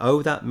 again.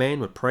 Oh, that men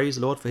would praise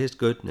the Lord for his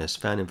goodness,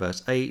 found in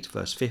verse 8,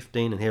 verse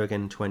 15, and here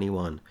again in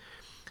 21.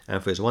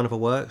 And for his wonderful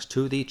works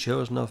to the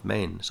children of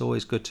men. It's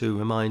always good to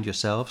remind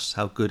yourselves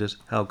how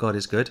God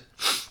is good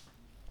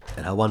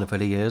and how wonderful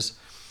he is.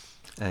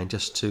 And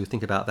just to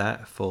think about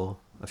that for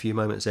a few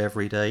moments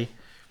every day.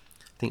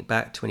 Think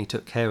back to when he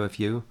took care of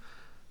you.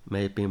 It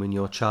may have been when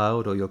your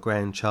child or your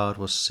grandchild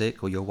was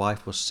sick, or your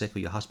wife was sick, or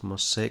your husband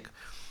was sick,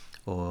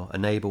 or a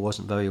neighbour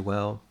wasn't very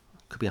well.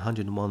 It could be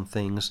 101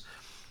 things.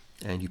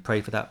 And you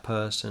prayed for that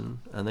person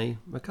and they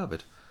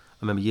recovered.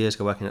 I remember years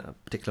ago working at a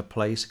particular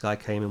place. A guy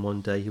came in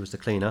one day, he was the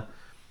cleaner,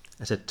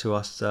 and said to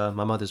us,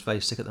 my mother's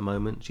very sick at the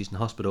moment. She's in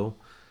hospital,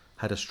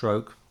 had a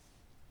stroke.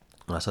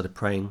 And I started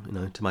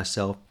praying, to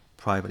myself,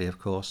 privately, of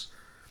course.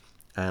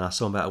 And I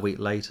saw him about a week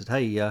later.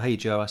 Hey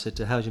Joe, I said,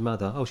 how's your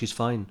mother? Oh, she's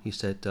fine. He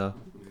said,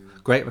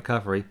 great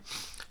recovery.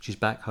 She's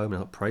back home. And I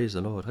thought, praise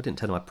the Lord. I didn't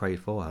tell him I prayed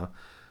for her.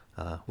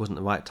 Wasn't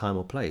the right time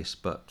or place.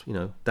 But,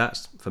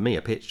 that's, for me,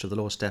 a picture of the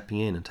Lord stepping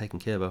in and taking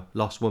care of a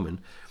lost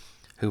woman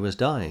who was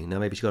dying. Now,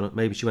 maybe she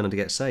went on to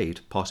get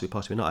saved.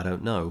 Possibly not. I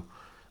don't know.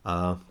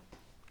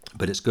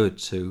 But it's good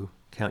to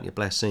count your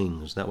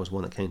blessings. That was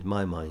one that came to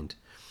my mind.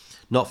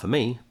 Not for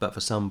me, but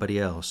for somebody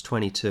else.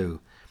 22.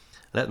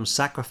 Let them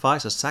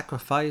sacrifice the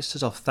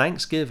sacrifices of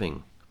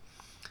thanksgiving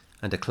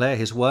and declare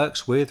his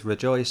works with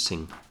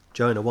rejoicing.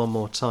 Jonah, one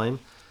more time.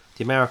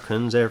 The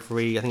Americans, I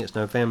think it's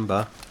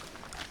November,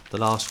 the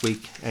last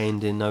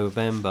weekend in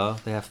November,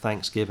 they have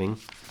Thanksgiving.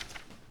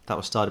 That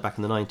was started back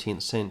in the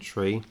 19th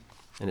century,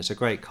 and it's a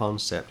great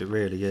concept, it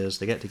really is.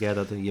 They get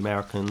together, the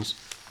Americans,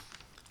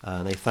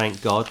 and they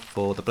thank God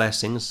for the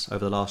blessings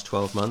over the last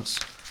 12 months.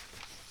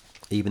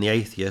 Even the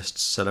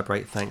atheists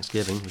celebrate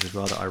Thanksgiving, which is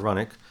rather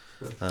ironic.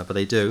 But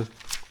they do,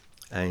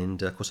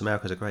 and of course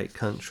America's a great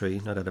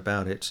country, no doubt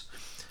about it.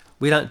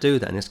 We don't do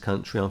that in this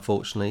country,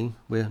 unfortunately.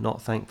 We're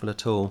not thankful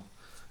at all,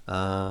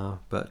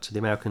 but the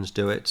Americans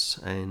do it,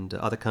 and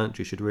other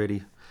countries should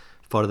really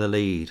follow the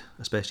lead,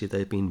 especially if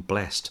they've been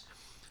blessed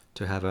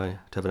to have an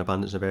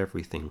abundance of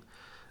everything.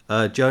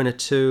 Jonah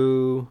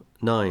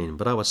 2:9.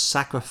 But I will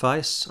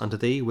sacrifice unto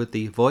thee with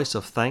the voice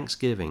of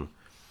thanksgiving.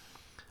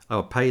 I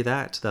will pay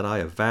that I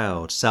have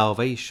vowed.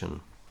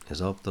 Salvation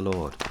is of the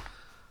Lord.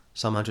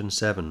 Psalm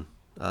 107,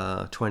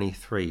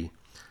 23.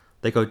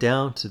 They go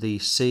down to the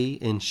sea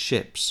in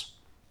ships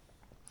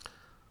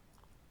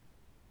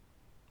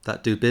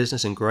that do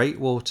business in great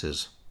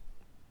waters.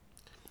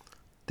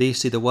 These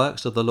see the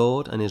works of the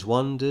Lord and his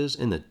wonders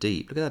in the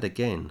deep. Look at that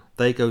again.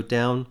 They go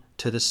down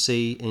to the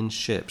sea in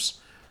ships.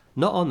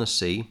 Not on the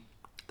sea.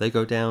 They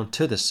go down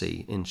to the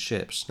sea in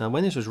ships. Now,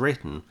 when this was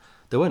written,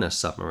 there were no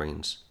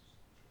submarines.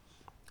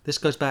 This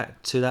goes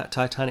back to that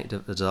Titanic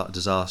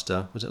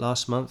disaster. Was it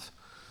last month?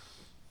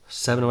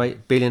 7 or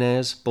 8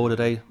 billionaires boarded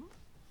a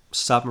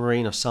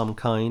submarine of some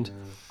kind,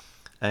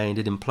 and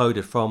it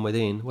imploded from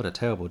within. What a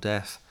terrible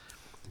death.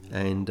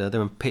 And they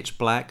were in pitch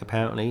black,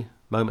 apparently,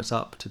 moments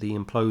up to the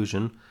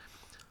implosion.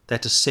 They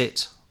had to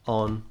sit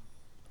on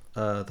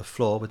the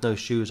floor with no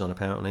shoes on,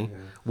 apparently.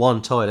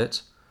 One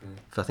toilet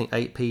for, I think,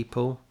 8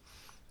 people.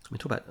 I mean,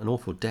 talk about an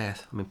awful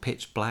death. I mean,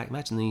 pitch black.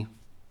 Imagine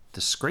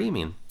the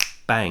screaming.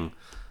 Bang.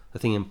 The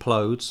thing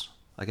implodes.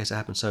 I guess it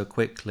happened so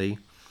quickly.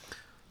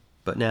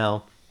 But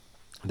now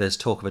there's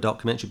talk of a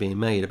documentary being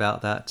made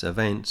about that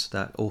event,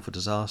 that awful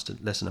disaster,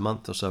 less than a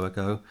month or so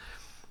ago.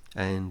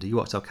 And you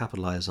ought to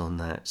capitalise on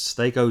that.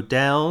 They go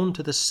down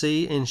to the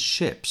sea in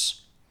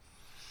ships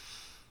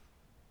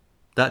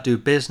that do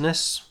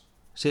business.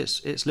 See,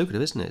 it's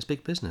lucrative, isn't it? It's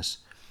big business.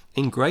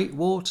 In great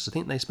waters, I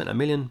think they spent $1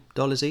 million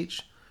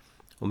each,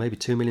 or maybe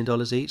 $2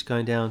 million each,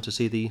 going down to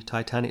see the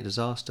Titanic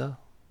disaster.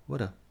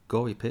 What a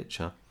gory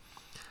picture.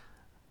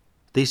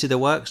 These are the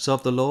works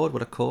of the Lord.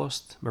 What a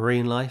course.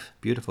 Marine life,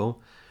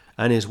 beautiful.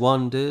 And his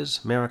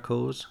wonders,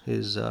 miracles,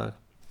 his the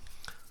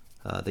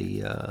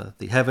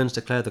heavens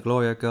declare the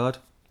glory of God.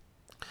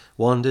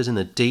 Wonders in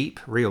the deep,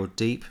 real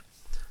deep,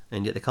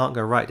 and yet they can't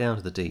go right down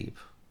to the deep,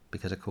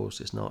 because of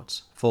course it's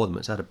not for them,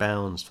 it's out of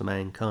bounds for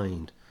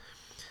mankind.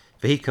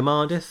 For he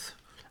commandeth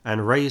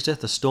and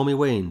raiseth the stormy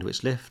wind,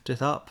 which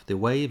lifteth up the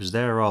waves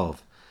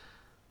thereof.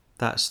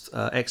 That's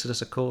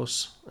Exodus, of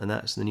course, and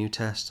that's the New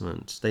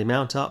Testament. They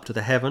mount up to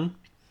the heaven,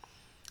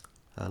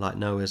 like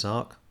Noah's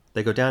Ark.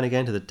 They go down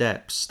again to the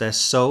depths. Their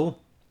soul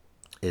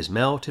is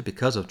melted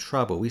because of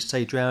trouble. We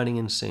say drowning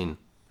in sin.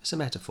 It's a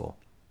metaphor.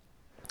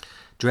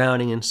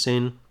 Drowning in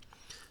sin.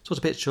 It's also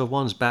a picture of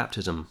one's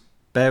baptism.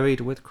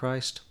 Buried with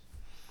Christ.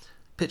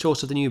 Picture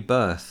also of the new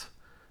birth.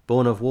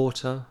 Born of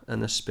water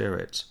and the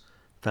Spirit.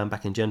 Found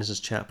back in Genesis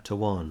chapter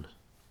 1.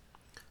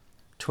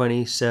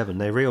 27.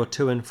 They reel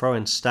to and fro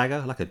and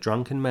stagger like a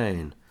drunken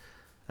man,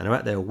 and are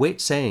at their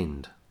wits'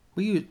 end.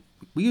 We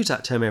use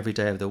that term every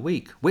day of the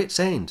week. Wits'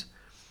 end.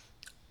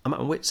 I'm at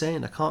my wits'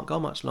 end. I can't go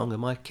much longer.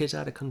 My kid's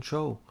out of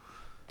control.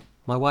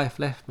 My wife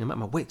left me. I'm at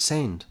my wits'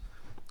 end.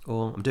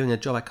 Or I'm doing a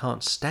job I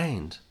can't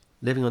stand.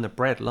 Living on the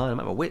bread line. I'm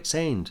at my wits'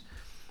 end.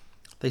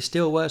 They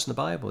steal words from the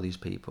Bible, these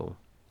people.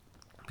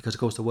 Because, of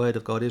course, the Word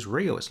of God is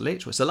real. It's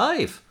literal. It's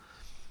alive.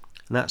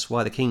 And that's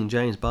why the King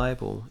James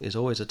Bible is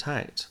always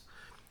attacked.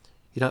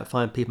 You don't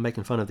find people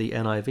making fun of the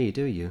NIV,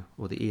 do you?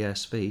 Or the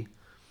ESV?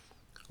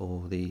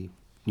 Or the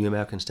New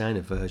American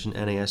Standard Version,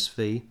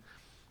 NASV?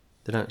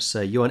 They don't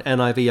say, you're an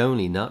NIV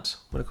only nut.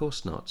 Well, of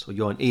course not. Or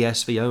you're an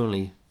ESV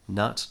only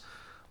nut.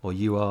 Or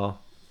you are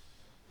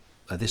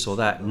this or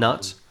that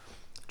nut.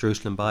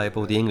 Jerusalem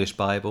Bible, the English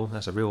Bible.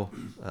 That's a real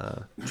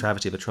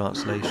travesty of a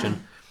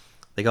translation.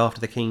 They go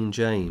after the King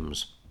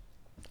James.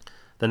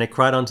 Then they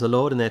cried unto the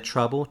Lord in their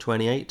trouble,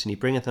 28, and he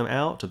bringeth them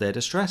out of their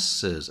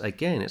distresses.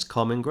 Again, it's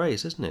common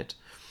grace, isn't it?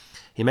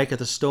 He maketh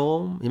the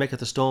storm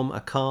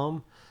a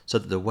calm, so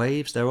that the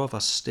waves thereof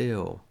are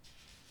still.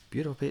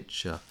 Beautiful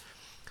picture.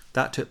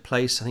 That took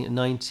place, I think, in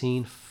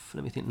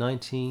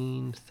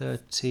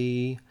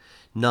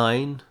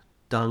 1939,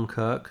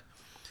 Dunkirk.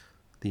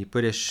 The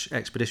British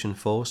Expedition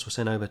Force was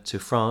sent over to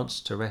France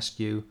to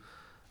rescue,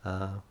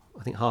 I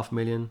think,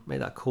 500,000, maybe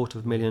that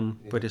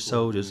 250,000 British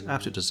soldiers.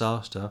 Absolute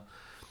disaster.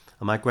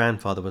 And my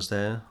grandfather was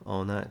there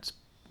on that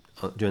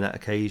during that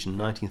occasion,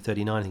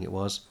 1939, I think it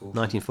was,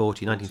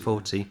 1940,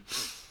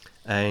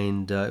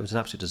 and it was an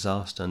absolute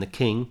disaster. And the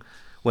king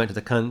went to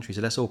the country,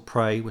 said, let's all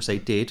pray, which they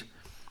did,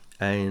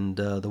 and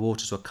the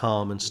waters were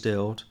calm and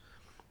stilled.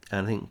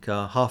 And I think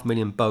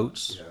 500,000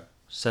 boats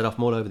set off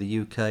from all over the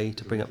UK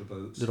to bring up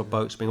little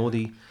boats, bring all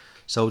the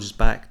soldiers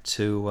back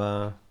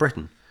to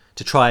Britain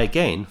to try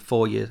again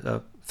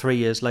 3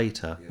 years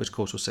later, which of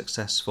course was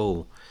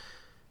successful.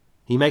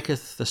 He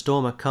maketh the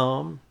storm a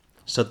calm,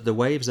 so that the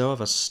waves thereof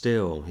are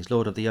still. He's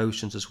Lord of the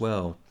oceans as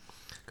well.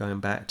 Going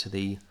back to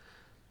the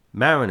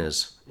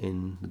mariners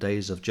in the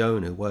days of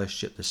Jonah who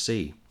worshipped the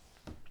sea.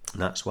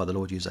 And that's why the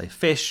Lord used a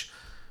fish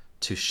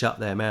to shut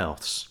their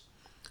mouths.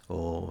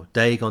 Or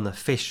Dagon the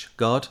fish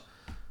god,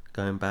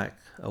 going back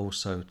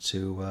also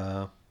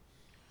to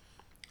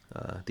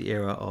the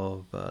era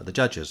of the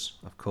judges,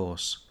 of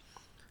course,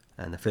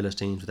 and the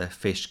Philistines with their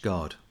fish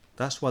god.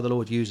 That's why the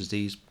Lord uses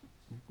these.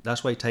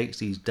 That's why he takes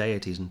these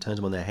deities and turns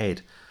them on their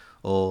head.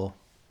 Or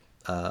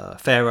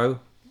Pharaoh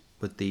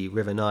with the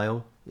River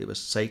Nile. It was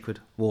sacred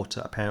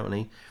water,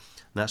 apparently.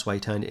 And that's why he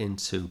turned it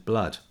into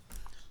blood,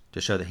 to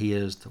show that he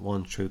is the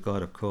one true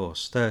God, of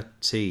course.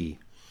 30.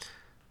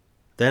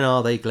 Then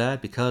are they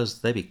glad because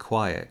they be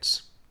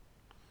quiet.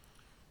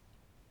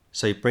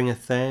 So he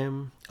bringeth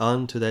them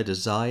unto their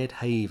desired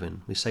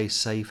haven. We say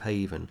safe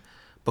haven.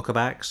 Book of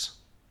Acts,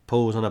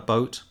 Paul's on a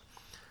boat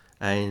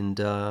and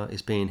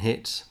is being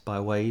hit by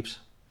waves.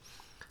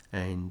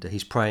 And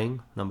he's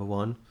praying, number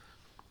 1.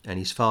 And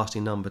he's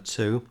fasting, number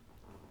 2.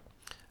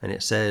 And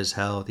it says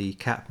how the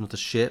captain of the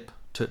ship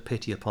took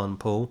pity upon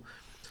Paul,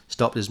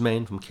 stopped his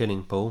men from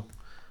killing Paul.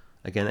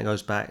 Again, that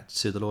goes back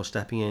to the Lord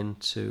stepping in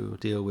to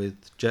deal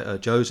with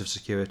Joseph's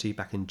security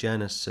back in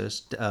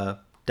Genesis,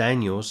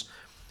 Daniel's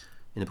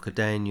in the book of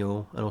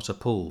Daniel, and also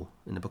Paul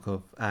in the book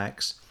of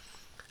Acts.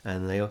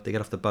 and they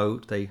get off the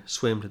boat. They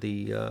swim to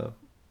the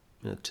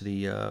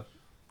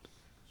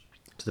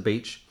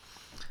beach,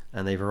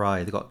 and they've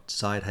arrived. They've got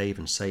side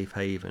haven, safe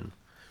haven.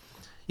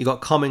 You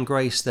got common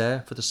grace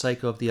there for the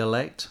sake of the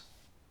elect,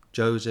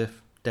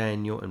 Joseph,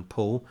 Daniel, and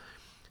Paul,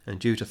 and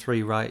due to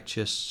 3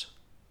 righteous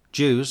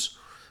Jews,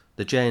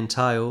 the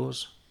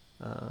Gentiles,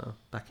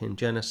 back in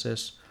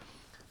Genesis,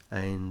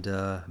 and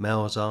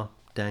Melzar,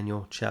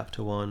 Daniel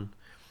chapter 1,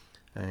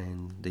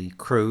 and the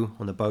crew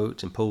on the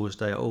boat in Paul's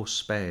day are all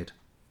spared.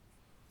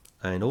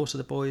 And also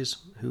the boys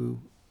who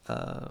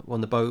were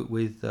on the boat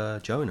with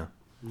Jonah,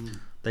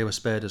 they were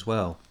spared as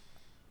well.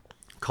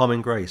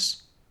 Common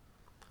grace.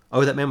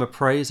 Oh, that men would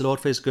praise the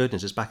Lord for his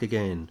goodness, is back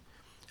again,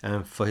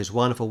 and for his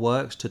wonderful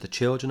works to the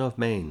children of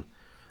men.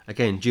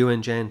 Again, Jew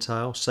and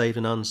Gentile, saved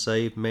and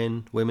unsaved,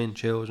 men, women,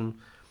 children,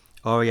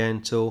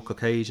 Oriental,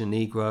 Caucasian,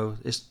 Negro.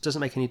 It doesn't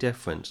make any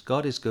difference.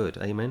 God is good,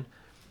 amen.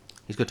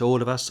 He's good to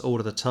all of us, all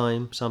of the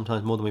time,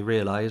 sometimes more than we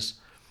realise.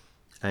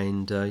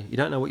 And you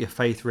don't know what your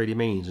faith really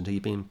means until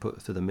you've been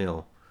put through the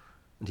mill,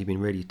 until you've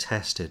been really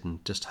tested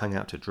and just hung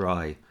out to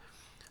dry.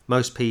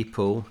 Most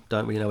people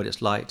don't really know what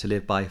it's like to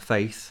live by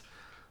faith.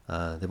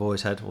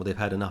 They've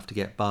had enough to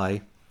get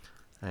by.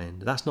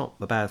 And that's not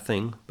a bad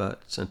thing,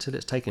 but until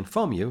it's taken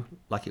from you,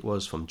 like it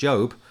was from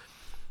Job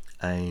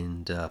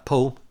and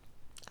Paul,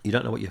 you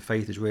don't know what your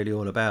faith is really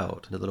all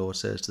about. And the Lord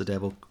says to the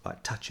devil,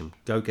 right, touch him,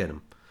 go get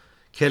him.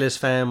 Kill his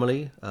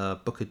family,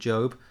 book of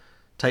Job,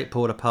 take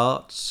Paul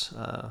apart,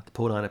 the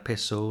Pauline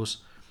epistles,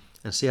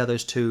 and see how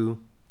those 2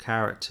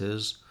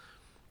 characters,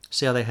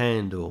 see how they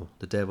handle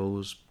the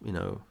devil's,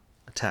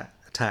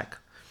 attack,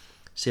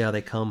 see how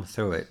they come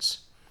through it.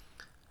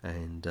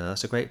 And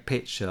that's a great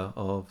picture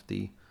of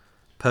the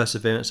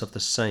perseverance of the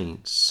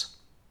saints.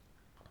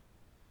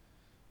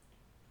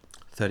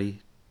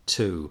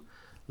 32.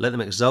 Let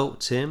them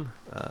exalt him,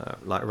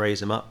 like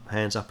raise him up,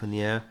 hands up in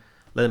the air.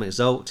 Let them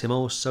exalt him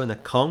also in the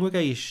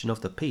congregation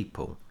of the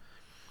people,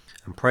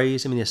 and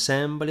praise him in the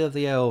assembly of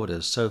the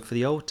elders. So for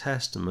the Old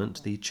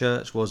Testament, the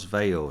church was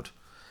veiled.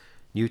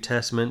 New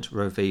Testament,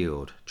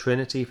 revealed.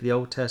 Trinity for the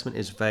Old Testament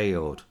is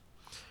veiled.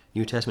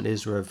 New Testament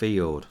is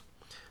revealed.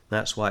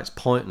 That's why it's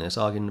pointless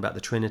arguing about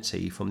the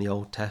Trinity from the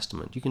Old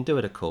Testament. You can do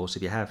it, of course,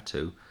 if you have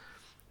to.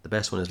 The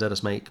best one is let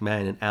us make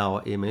man in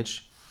our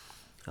image.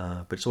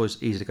 But it's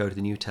always easy to go to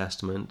the New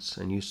Testament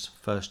and use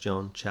 1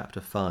 John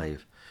chapter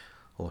 5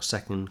 or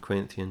 2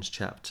 Corinthians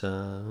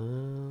chapter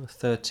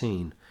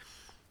 13,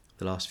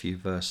 the last few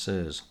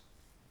verses.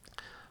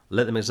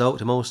 Let them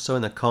exalt him also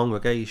in the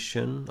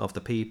congregation of the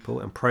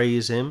people and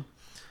praise and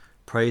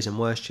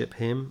worship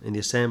him in the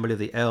assembly of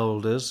the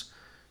elders,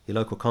 your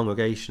local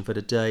congregation for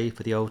the day,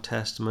 for the Old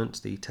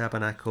Testament, the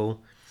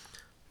tabernacle,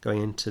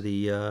 going into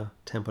the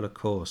temple, of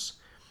course.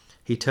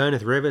 He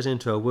turneth rivers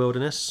into a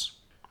wilderness,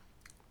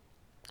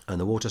 and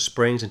the water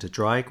springs into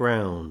dry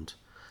ground,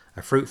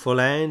 a fruitful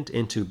land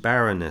into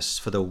barrenness,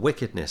 for the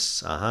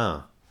wickedness,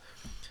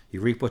 you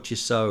reap what you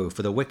sow,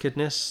 for the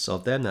wickedness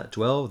of them that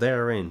dwell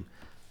therein,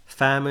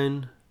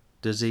 famine,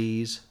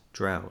 disease,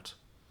 drought.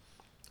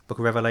 Book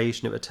of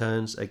Revelation, it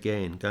returns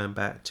again, going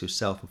back to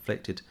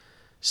self-inflicted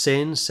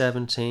sin.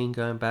 17,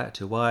 going back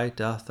to why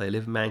doth a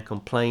living man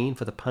complain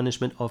for the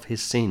punishment of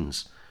his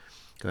sins,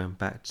 going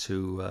back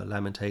to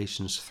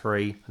Lamentations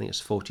 3, I think it's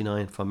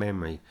 49 from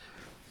memory.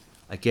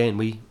 Again,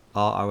 we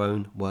are our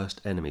own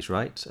worst enemies,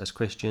 right? As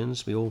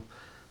Christians, we all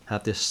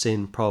have this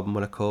sin problem.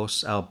 Well, of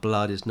course, our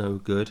blood is no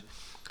good,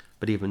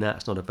 but even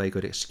that's not a very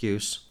good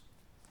excuse.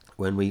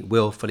 When we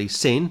willfully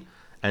sin,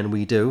 and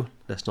we do,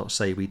 let's not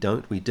say we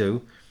don't, we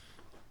do,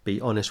 be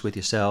honest with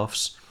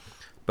yourselves.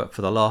 But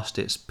for the lost,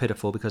 it's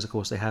pitiful because, of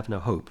course, they have no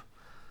hope.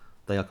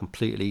 They are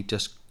completely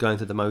just going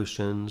through the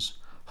motions,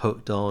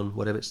 hooked on,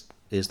 whatever it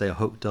is they are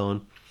hooked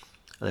on,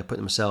 and they put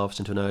themselves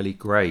into an early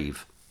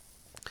grave.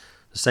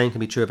 The same can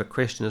be true of a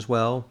Christian as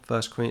well.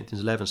 1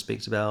 Corinthians 11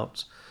 speaks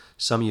about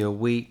some of you are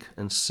weak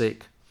and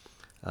sick,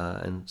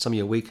 and some of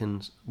you are weak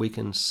and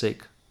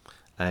sick,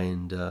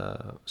 and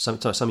some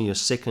of you are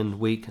sick and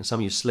weak, and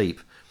some of you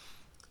sleep.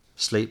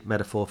 Sleep,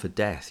 metaphor for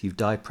death. You've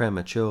died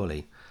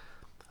prematurely.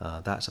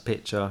 That's a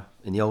picture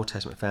in the Old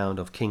Testament found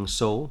of King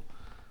Saul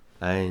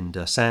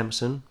and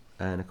Samson,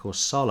 and of course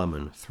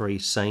Solomon, 3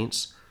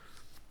 saints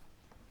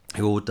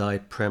who all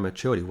died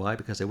prematurely. Why?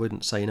 Because they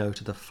wouldn't say no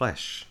to the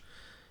flesh.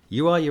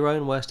 You are your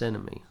own worst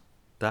enemy.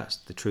 That's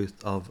the truth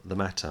of the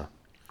matter.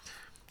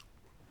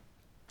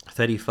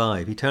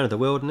 35. He turneth the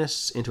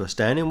wilderness into a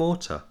standing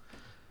water,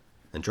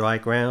 and dry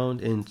ground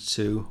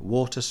into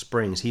water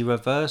springs. He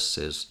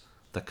reverses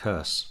the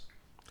curse.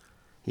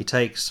 He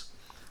takes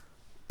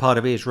part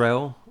of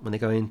Israel, when they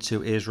go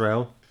into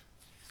Israel,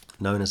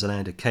 known as the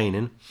land of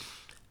Canaan,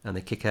 and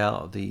they kick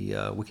out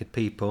the wicked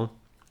people.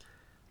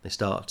 They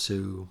start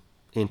to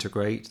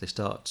integrate, they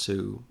start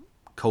to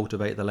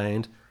cultivate the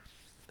land.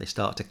 They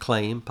start to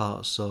claim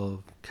parts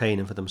of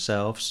Canaan for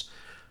themselves.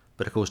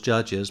 But of course,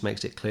 Judges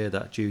makes it clear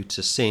that due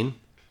to sin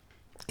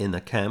in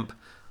the camp,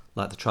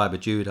 like the tribe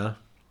of Judah,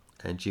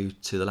 and due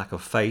to the lack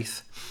of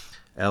faith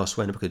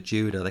elsewhere in the book of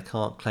Judah, they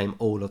can't claim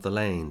all of the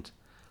land.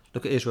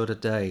 Look at Israel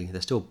today.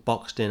 They're still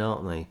boxed in,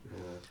 aren't they?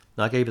 Yeah.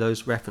 Now, I gave you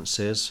those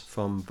references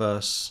from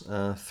verse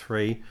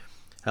 3,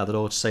 how the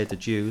Lord saved the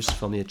Jews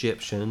from the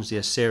Egyptians, the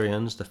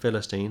Assyrians, the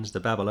Philistines, the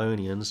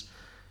Babylonians.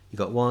 You've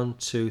got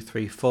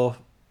 4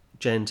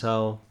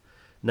 Gentile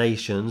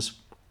nations,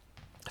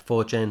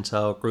 4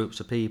 Gentile groups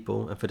of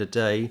people, and for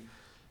today,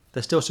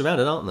 they're still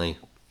surrounded, aren't they,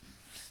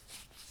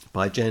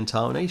 by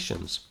Gentile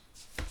nations.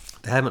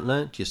 They haven't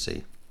learnt, you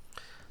see.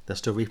 They're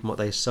still reaping what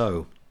they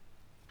sow.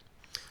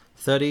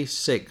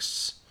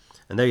 36.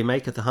 And there he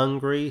maketh the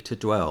hungry to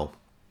dwell,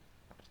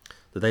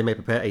 that they may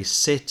prepare a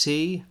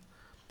city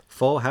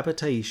for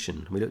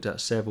habitation. We looked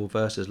at several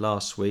verses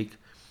last week,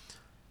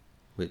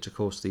 which of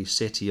course the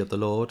city of the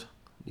Lord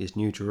is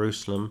New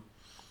Jerusalem,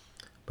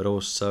 but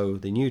also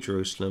the New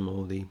Jerusalem,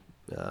 or the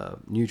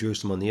New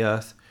Jerusalem on the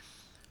earth,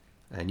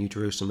 and New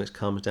Jerusalem which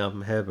comes down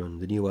from heaven,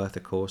 the new earth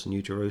of course, and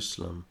New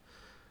Jerusalem.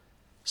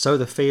 Sow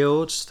the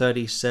fields,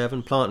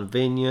 37, plant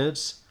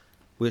vineyards,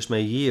 which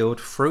may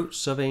yield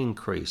fruits of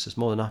increase. There's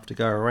more than enough to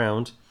go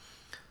around.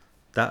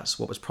 That's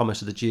what was promised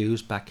to the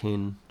Jews back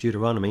in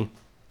Deuteronomy.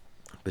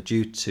 But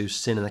due to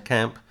sin in the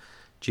camp,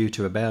 due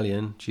to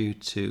rebellion, due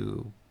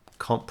to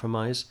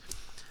compromise,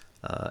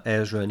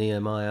 Ezra and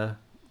Nehemiah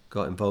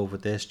got involved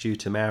with this, due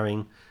to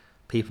marrying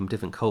people from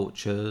different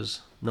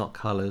cultures, not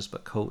colours,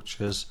 but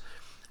cultures,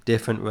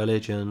 different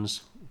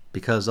religions.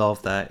 Because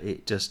of that,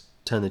 it just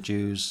turned the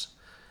Jews'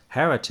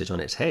 heritage on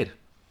its head.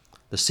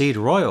 The seed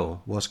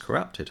royal was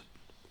corrupted.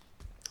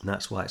 And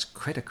that's why it's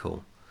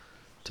critical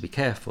to be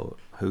careful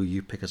who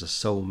you pick as a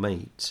soul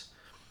mate.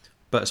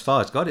 But as far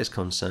as God is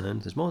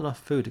concerned, there's more than enough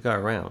food to go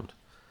around.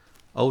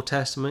 Old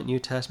Testament, New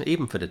Testament,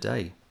 even for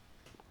today.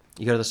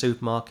 You go to the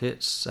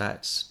supermarkets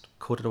at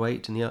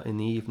 7:45 in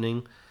the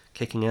evening,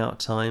 kicking out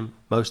time.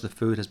 Most of the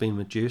food has been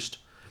reduced.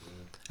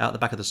 Out the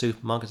back of the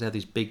supermarkets, they have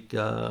these big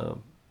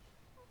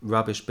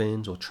rubbish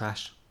bins, or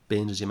trash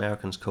bins as the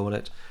Americans call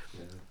it.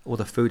 Yeah. All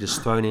the food is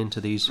thrown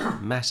into these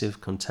massive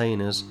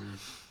containers.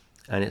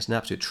 And it's an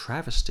absolute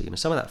travesty. I mean,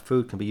 some of that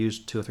food can be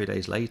used 2 or 3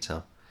 days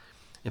later.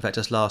 In fact,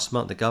 just last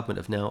month, the government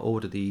have now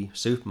ordered the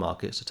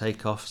supermarkets to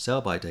take off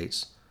sell-by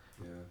dates,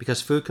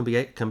 because food can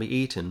be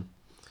eaten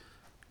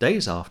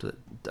days after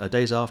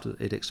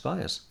it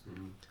expires.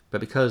 But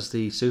because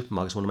the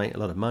supermarkets want to make a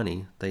lot of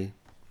money, they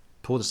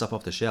pull the stuff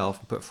off the shelf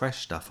and put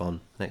fresh stuff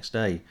on next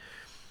day.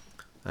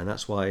 And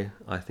that's why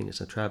I think it's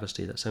a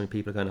travesty that so many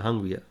people are going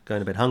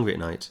to bed hungry at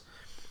night.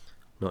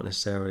 It's not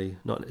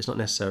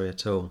necessary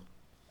at all.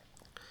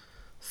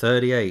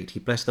 38. He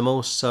blessed them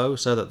also,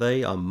 so that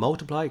they are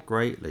multiplied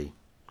greatly,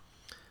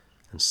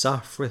 and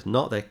suffereth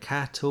not their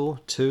cattle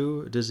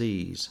to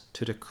disease,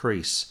 to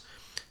decrease,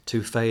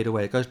 to fade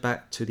away. It goes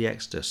back to the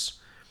Exodus.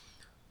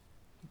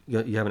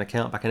 You have an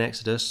account back in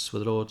Exodus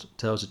where the Lord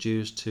tells the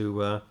Jews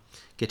to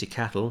get your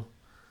cattle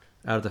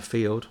out of the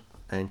field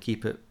and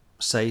keep it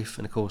safe,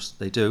 and of course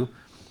they do,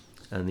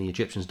 and the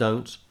Egyptians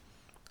don't.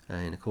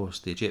 And of course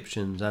the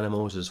Egyptians'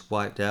 animals is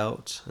wiped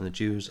out, and the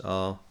Jews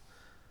are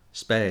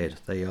spared.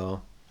 They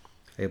are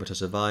able to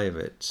survive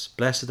it.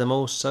 Blessed them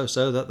also,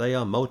 so that they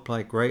are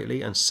multiplied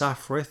greatly, and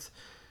suffereth,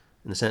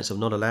 in the sense of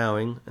not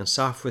allowing, and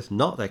suffereth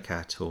not their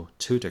cattle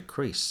to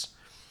decrease.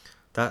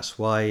 That's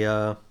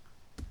why.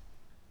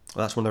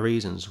 That's one of the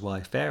reasons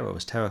why Pharaoh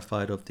was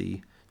terrified of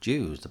the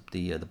Jews,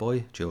 the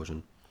boy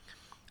children,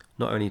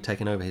 not only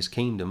taking over his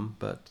kingdom,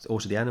 but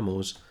also the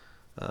animals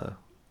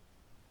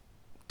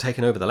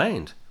taking over the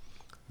land.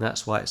 And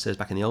that's why it says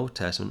back in the Old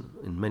Testament,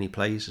 in many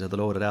places, that the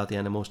Lord allowed the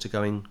animals to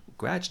go in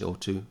gradually, or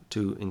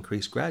to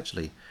increase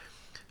gradually,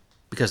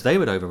 because they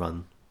would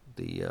overrun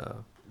the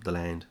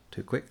land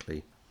too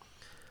quickly.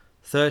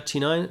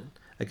 39.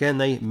 Again,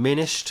 they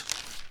minished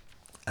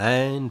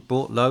and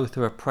brought low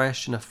through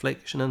oppression,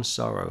 affliction, and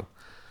sorrow.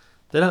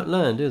 They don't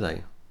learn, do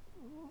they?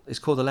 It's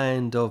called the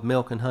land of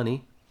milk and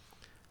honey.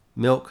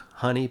 Milk,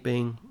 honey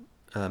being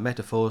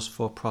metaphors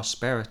for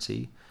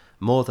prosperity,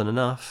 more than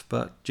enough,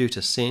 but due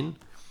to sin,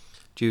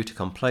 due to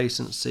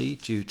complacency,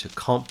 due to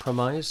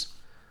compromise,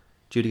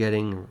 due to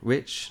getting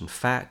rich and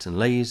fat and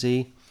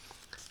lazy,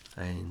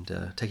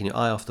 and taking your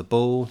eye off the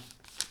ball,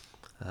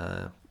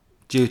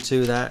 due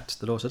to that,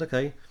 the Lord said,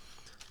 okay,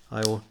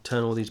 I will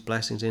turn all these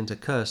blessings into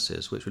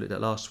curses, which we looked at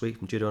last week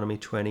from Deuteronomy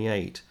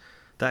 28.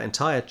 That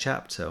entire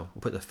chapter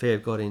will put the fear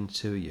of God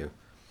into you.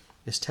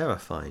 It's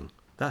terrifying.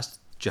 That's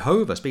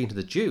Jehovah speaking to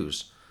the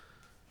Jews,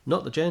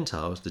 not the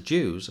Gentiles, the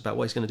Jews, about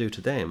what he's going to do to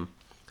them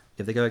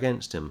if they go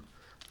against him.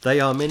 They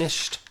are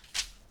minished,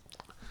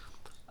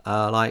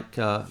 like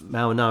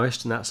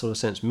malnourished in that sort of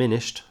sense,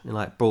 minished,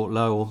 like brought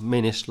low, or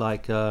minished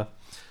like there's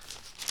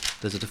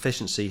a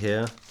deficiency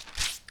here.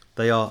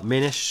 They are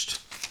minished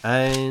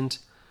and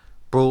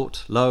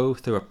brought low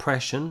through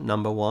oppression,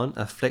 number 1,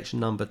 affliction,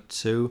 number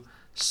 2,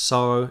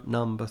 sorrow,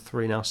 number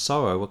 3. Now,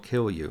 sorrow will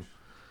kill you.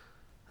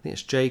 I think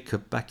it's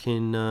Jacob back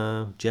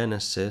in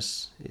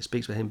Genesis. It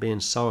speaks about him being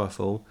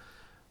sorrowful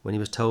when he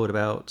was told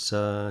about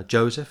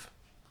Joseph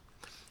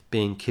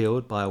being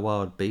killed by a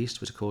wild beast,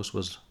 which of course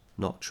was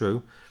not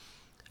true.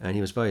 And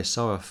he was very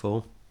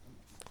sorrowful,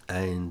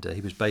 and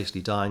he was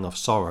basically dying of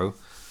sorrow.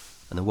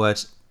 And the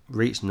words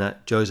reaching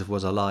that Joseph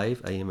was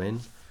alive,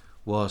 amen,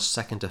 was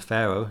second to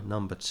Pharaoh,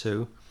 number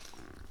two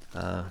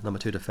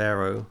to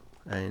Pharaoh,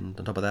 and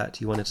on top of that,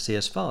 he wanted to see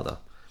his father.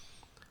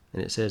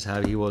 And it says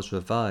how he was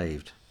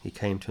revived. He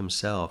came to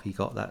himself. He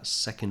got that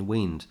second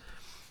wind.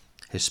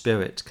 His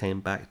spirit came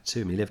back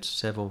to him. He lived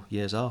several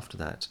years after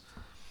that.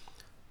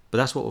 But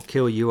that's what will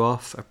kill you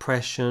off: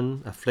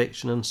 oppression,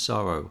 affliction, and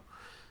sorrow.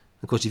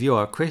 Of course, if you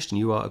are a Christian,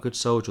 you are a good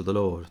soldier of the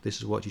Lord. This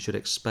is what you should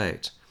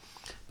expect.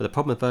 But the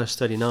problem with verse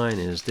 39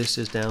 is this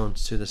is down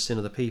to the sin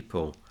of the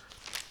people.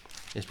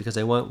 It's because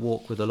they won't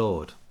walk with the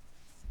Lord.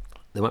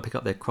 They won't pick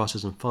up their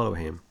crosses and follow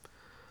him.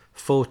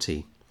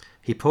 40.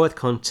 He poureth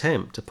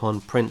contempt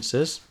upon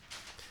princes,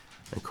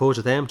 and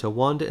causeth them to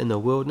wander in the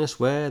wilderness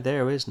where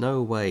there is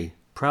no way.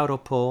 Proud or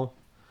poor,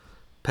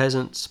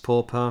 peasants,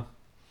 pauper,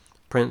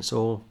 prince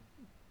or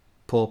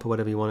pauper,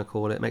 whatever you want to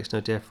call it, makes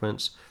no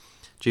difference,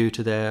 due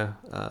to their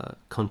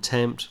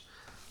contempt.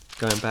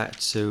 Going back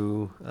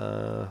to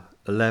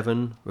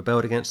 11,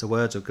 rebelled against the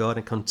words of God,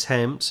 and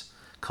contempt,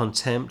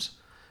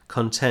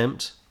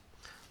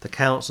 the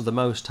counsel of the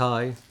Most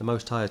High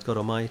is God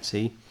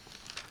Almighty.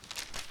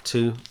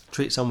 To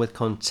treat someone with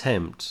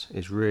contempt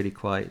is really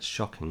quite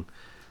shocking.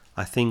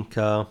 I think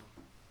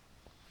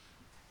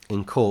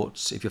in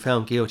courts, if you're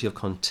found guilty of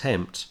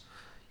contempt,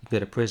 you can go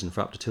to prison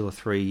for up to 2 or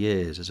 3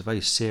 years. It's a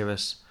very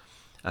serious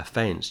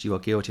offence. You are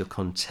guilty of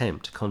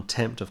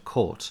contempt of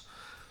court.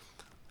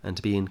 And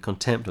to be in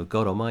contempt of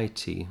God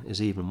Almighty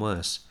is even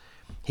worse.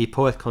 He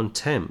poureth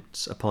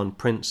contempt upon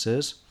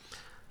princes,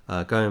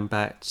 going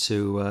back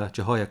to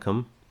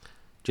Jehoiakim,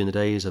 during the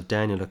days of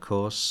Daniel, of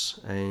course,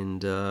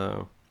 and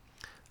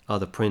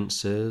other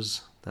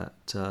princes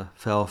that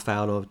fell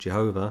foul of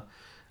Jehovah,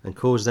 and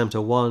caused them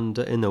to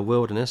wander in the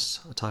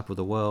wilderness, a type of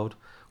the world,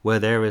 where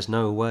there is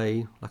no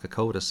way, like a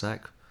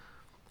cul-de-sac,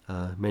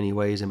 many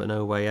ways in but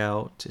no way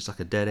out. It's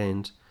like a dead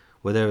end,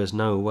 where there is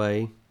no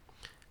way.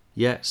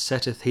 Yet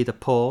setteth he the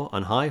poor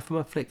on high from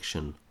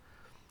affliction,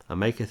 and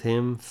maketh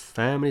him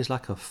families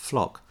like a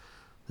flock.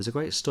 There's a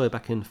great story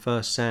back in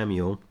 1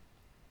 Samuel,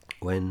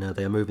 when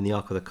they are moving the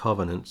Ark of the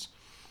Covenant,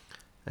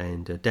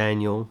 and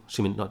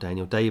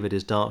David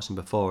is dancing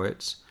before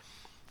it.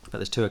 But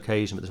there's 2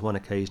 occasions, but there's one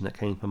occasion that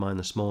came to mind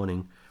this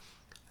morning.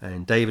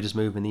 And David is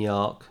moving the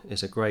Ark.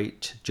 It's a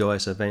great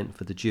joyous event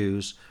for the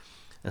Jews.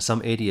 And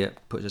some idiot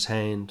puts his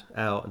hand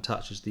out and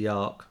touches the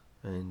Ark,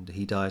 and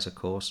he dies, of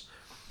course.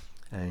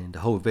 And the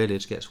whole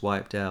village gets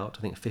wiped out.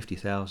 I think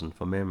 50,000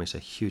 from memory. It's a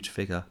huge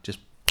figure, just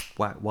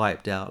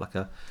wiped out like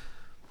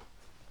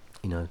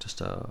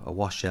just a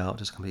washout,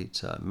 just a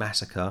complete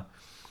massacre.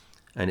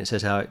 And it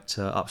says how it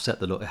upset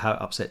the Lord, how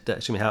it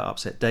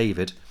upset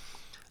David.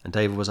 And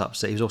David was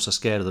upset. He was also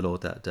scared of the Lord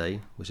that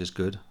day, which is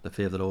good. The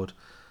fear of the Lord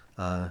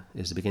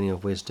is the beginning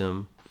of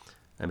wisdom.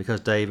 And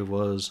because David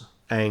was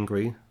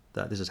angry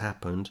that this has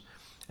happened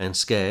and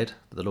scared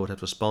that the Lord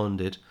had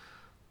responded,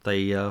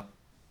 they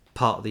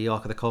part the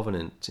Ark of the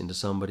Covenant into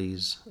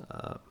somebody's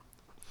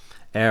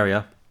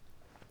area.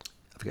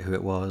 I forget who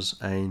it was.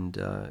 And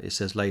it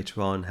says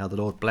later on how the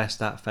Lord blessed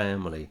that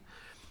family.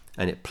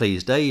 And it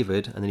pleased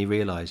David, and then he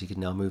realised he could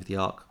now move the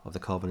Ark of the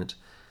Covenant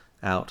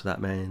out to that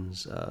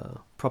man's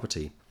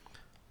property.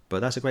 But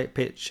that's a great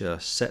picture.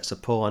 Sets the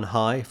poor on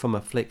high from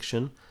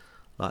affliction,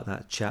 like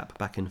that chap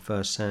back in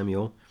 1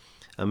 Samuel,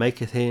 and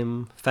maketh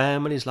him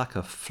families like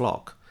a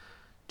flock,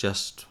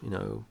 just,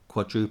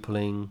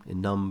 quadrupling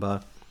in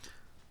number.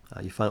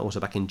 You find it also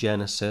back in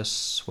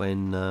Genesis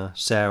when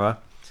Sarah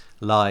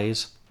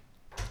lies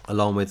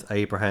along with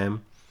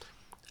Abraham,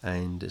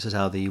 and it says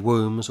how the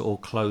wombs are all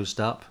closed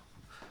up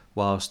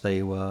whilst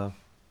they were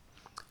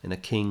in a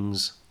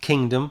king's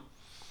kingdom.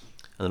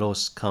 And the Lord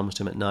comes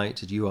to him at night,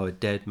 said, "You are a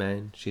dead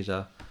man." She's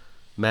a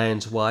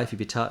man's wife. If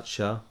you touch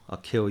her, I'll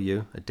kill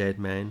you, a dead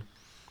man.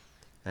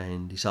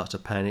 And he starts to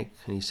panic,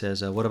 and he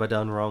says, "What have I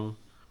done wrong?"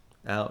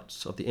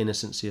 Out of the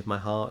innocency of my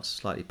heart,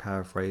 slightly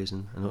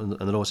paraphrasing. And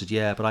the Lord said,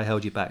 "Yeah, but I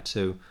held you back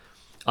too.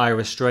 I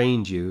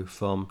restrained you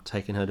from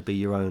taking her to be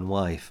your own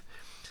wife."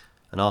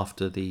 And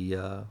after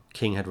the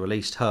king had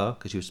released her,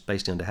 because she was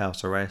basically under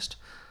house arrest,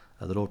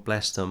 the Lord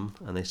blessed them,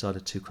 and they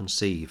started to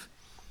conceive.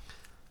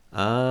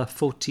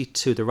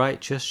 42, the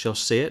righteous shall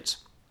see it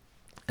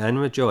and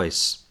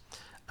rejoice,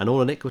 and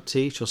all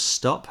iniquity shall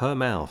stop her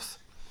mouth.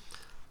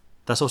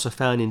 That's also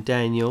found in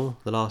Daniel,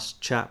 the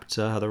last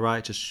chapter, how the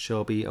righteous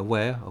shall be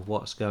aware of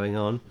what's going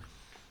on,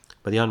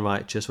 but the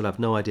unrighteous will have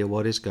no idea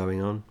what is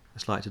going on.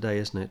 It's like today,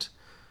 isn't it?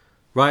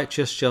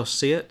 Righteous shall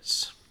see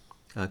it,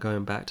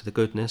 going back to the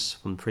goodness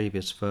from the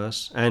previous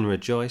verse, and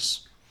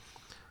rejoice.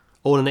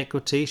 All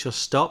iniquity shall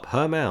stop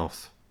her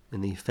mouth,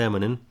 in the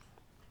feminine,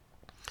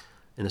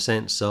 in the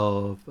sense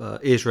of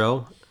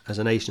Israel as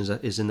a nation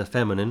is in the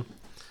feminine.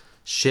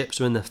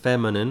 Ships are in the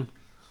feminine.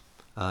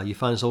 You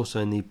find this also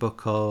in the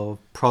book of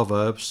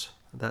Proverbs,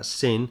 that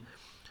sin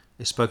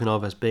is spoken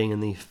of as being in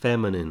the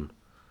feminine.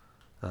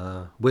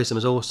 Wisdom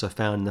is also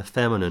found in the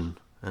feminine,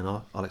 and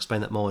I'll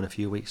explain that more in a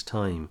few weeks'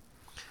 time.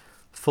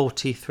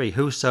 43.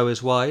 Whoso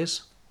is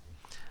wise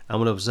and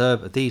will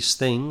observe these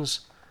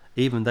things,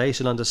 even they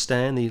shall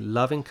understand the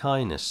loving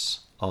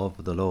kindness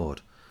of the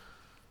Lord.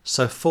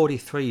 So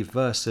 43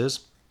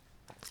 verses,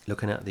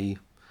 looking at the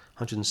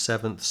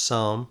 107th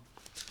Psalm,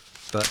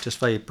 but just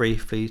very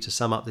briefly to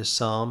sum up this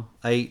Psalm,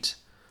 8,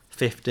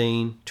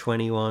 15,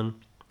 21,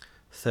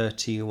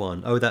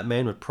 31. Oh, that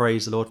men would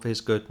praise the Lord for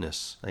his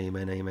goodness.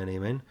 Amen, amen,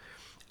 amen.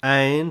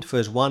 And for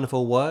his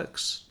wonderful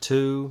works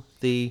to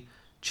the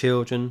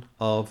children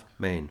of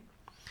men.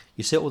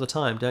 You see it all the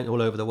time, don't you,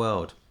 all over the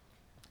world.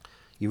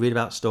 You read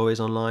about stories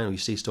online, or you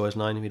see stories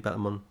online, you read about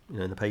them on,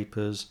 in the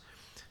papers,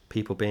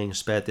 people being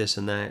spared this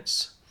and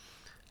that,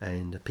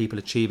 and people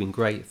achieving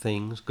great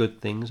things,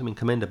 good things,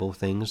 commendable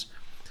things.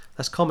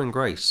 That's common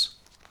grace.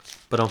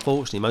 But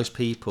unfortunately, most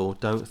people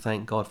don't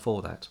thank God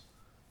for that.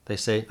 They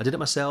say, I did it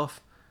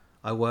myself.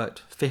 I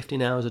worked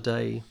 15 hours a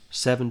day,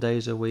 7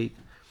 days a week.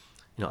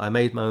 I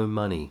made my own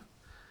money.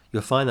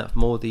 You'll find that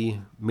more the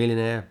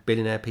millionaire,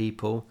 billionaire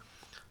people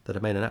that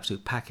have made an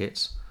absolute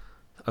packet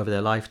over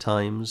their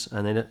lifetimes,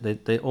 and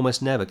they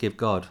almost never give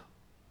God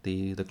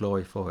the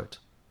glory for it.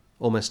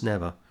 Almost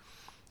never.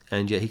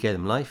 And yet he gave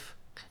them life.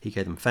 He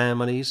gave them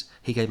families.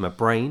 He gave them a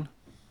brain.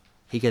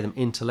 He gave them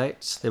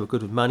intellects. They were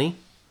good with money.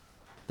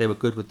 They were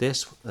good with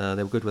this.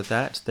 They were good with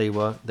that. They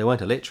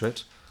weren't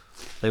illiterate.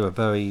 They were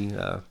very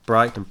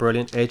bright and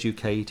brilliant,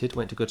 educated,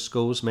 went to good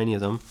schools, many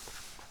of them,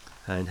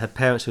 and had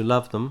parents who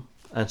loved them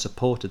and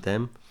supported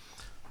them.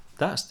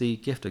 That's the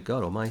gift of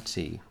God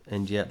Almighty.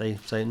 And yet they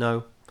say,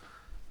 no,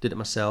 did it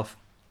myself.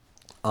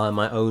 I'm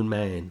my own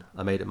man.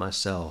 I made it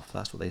myself.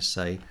 That's what they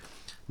say.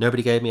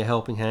 Nobody gave me a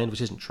helping hand,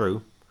 which isn't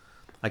true.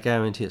 I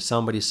guarantee it,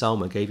 somebody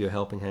somewhere gave you a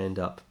helping hand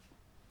up.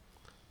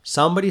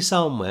 Somebody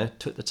somewhere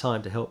took the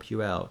time to help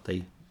you out.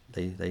 They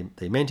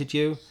mentored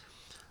you,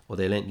 or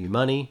they lent you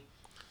money,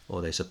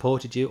 or they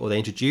supported you, or they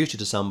introduced you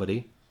to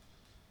somebody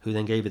who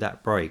then gave you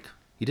that break.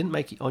 You didn't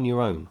make it on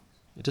your own.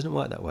 It doesn't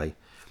work that way.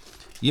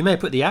 You may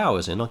put the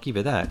hours in, I'll give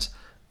you that.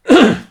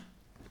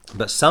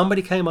 But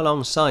somebody came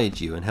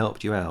alongside you and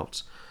helped you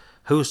out.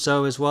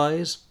 Whoso is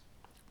wise?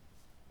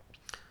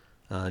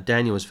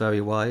 Daniel was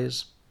very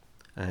wise.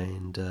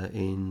 And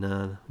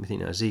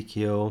in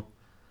Ezekiel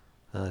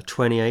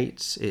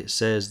 28, it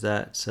says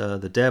that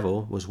the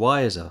devil was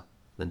wiser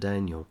than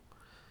Daniel.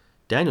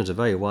 Daniel's a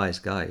very wise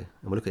guy, and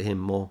we'll look at him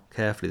more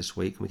carefully this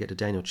week when we get to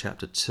Daniel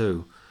chapter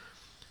 2.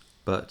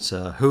 But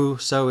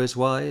whoso is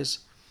wise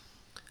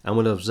and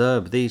will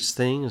observe these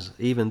things,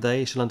 even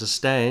they shall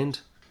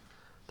understand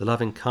the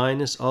loving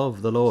kindness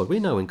of the Lord. We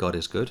know when God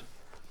is good.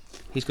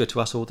 He's good to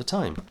us all the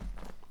time,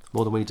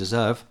 more than we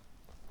deserve.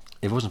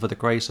 If it wasn't for the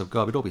grace of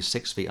God, we'd all be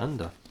 6 feet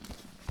under.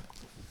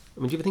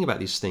 Do you ever think about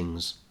these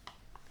things?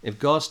 If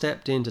God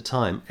stepped into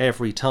time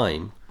every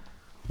time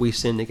we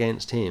sinned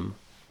against him,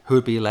 who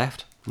would be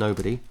left?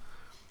 Nobody.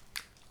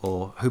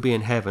 Or who would be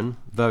in heaven?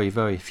 Very,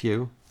 very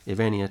few, if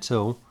any at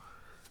all.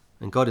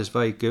 And God is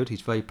very good.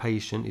 He's very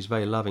patient. He's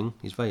very loving.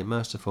 He's very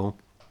merciful.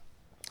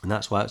 And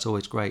that's why it's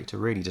always great to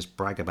really just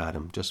brag about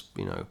him. Just,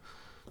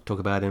 talk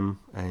about him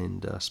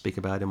and speak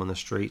about him on the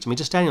streets.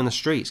 Just standing on the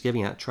streets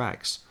giving out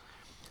tracts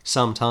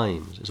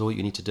sometimes is all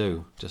you need to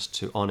do, just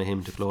to honour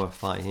him, to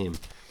glorify him.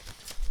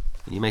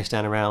 You may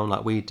stand around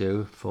like we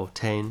do for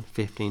 10,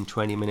 15,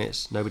 20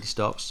 minutes. Nobody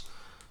stops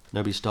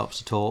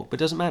to talk, but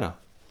it doesn't matter.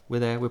 We're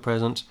there, we're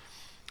present,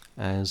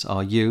 as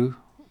are you,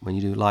 when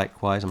you do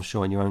likewise, I'm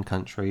sure, in your own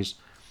countries.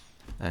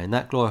 And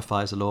that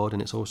glorifies the Lord,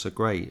 and it's also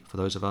great for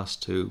those of us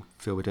to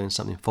feel we're doing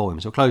something for him.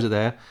 So we'll close it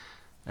there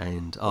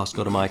and ask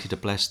God Almighty to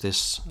bless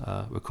this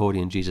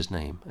recording in Jesus'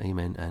 name.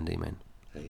 Amen and amen.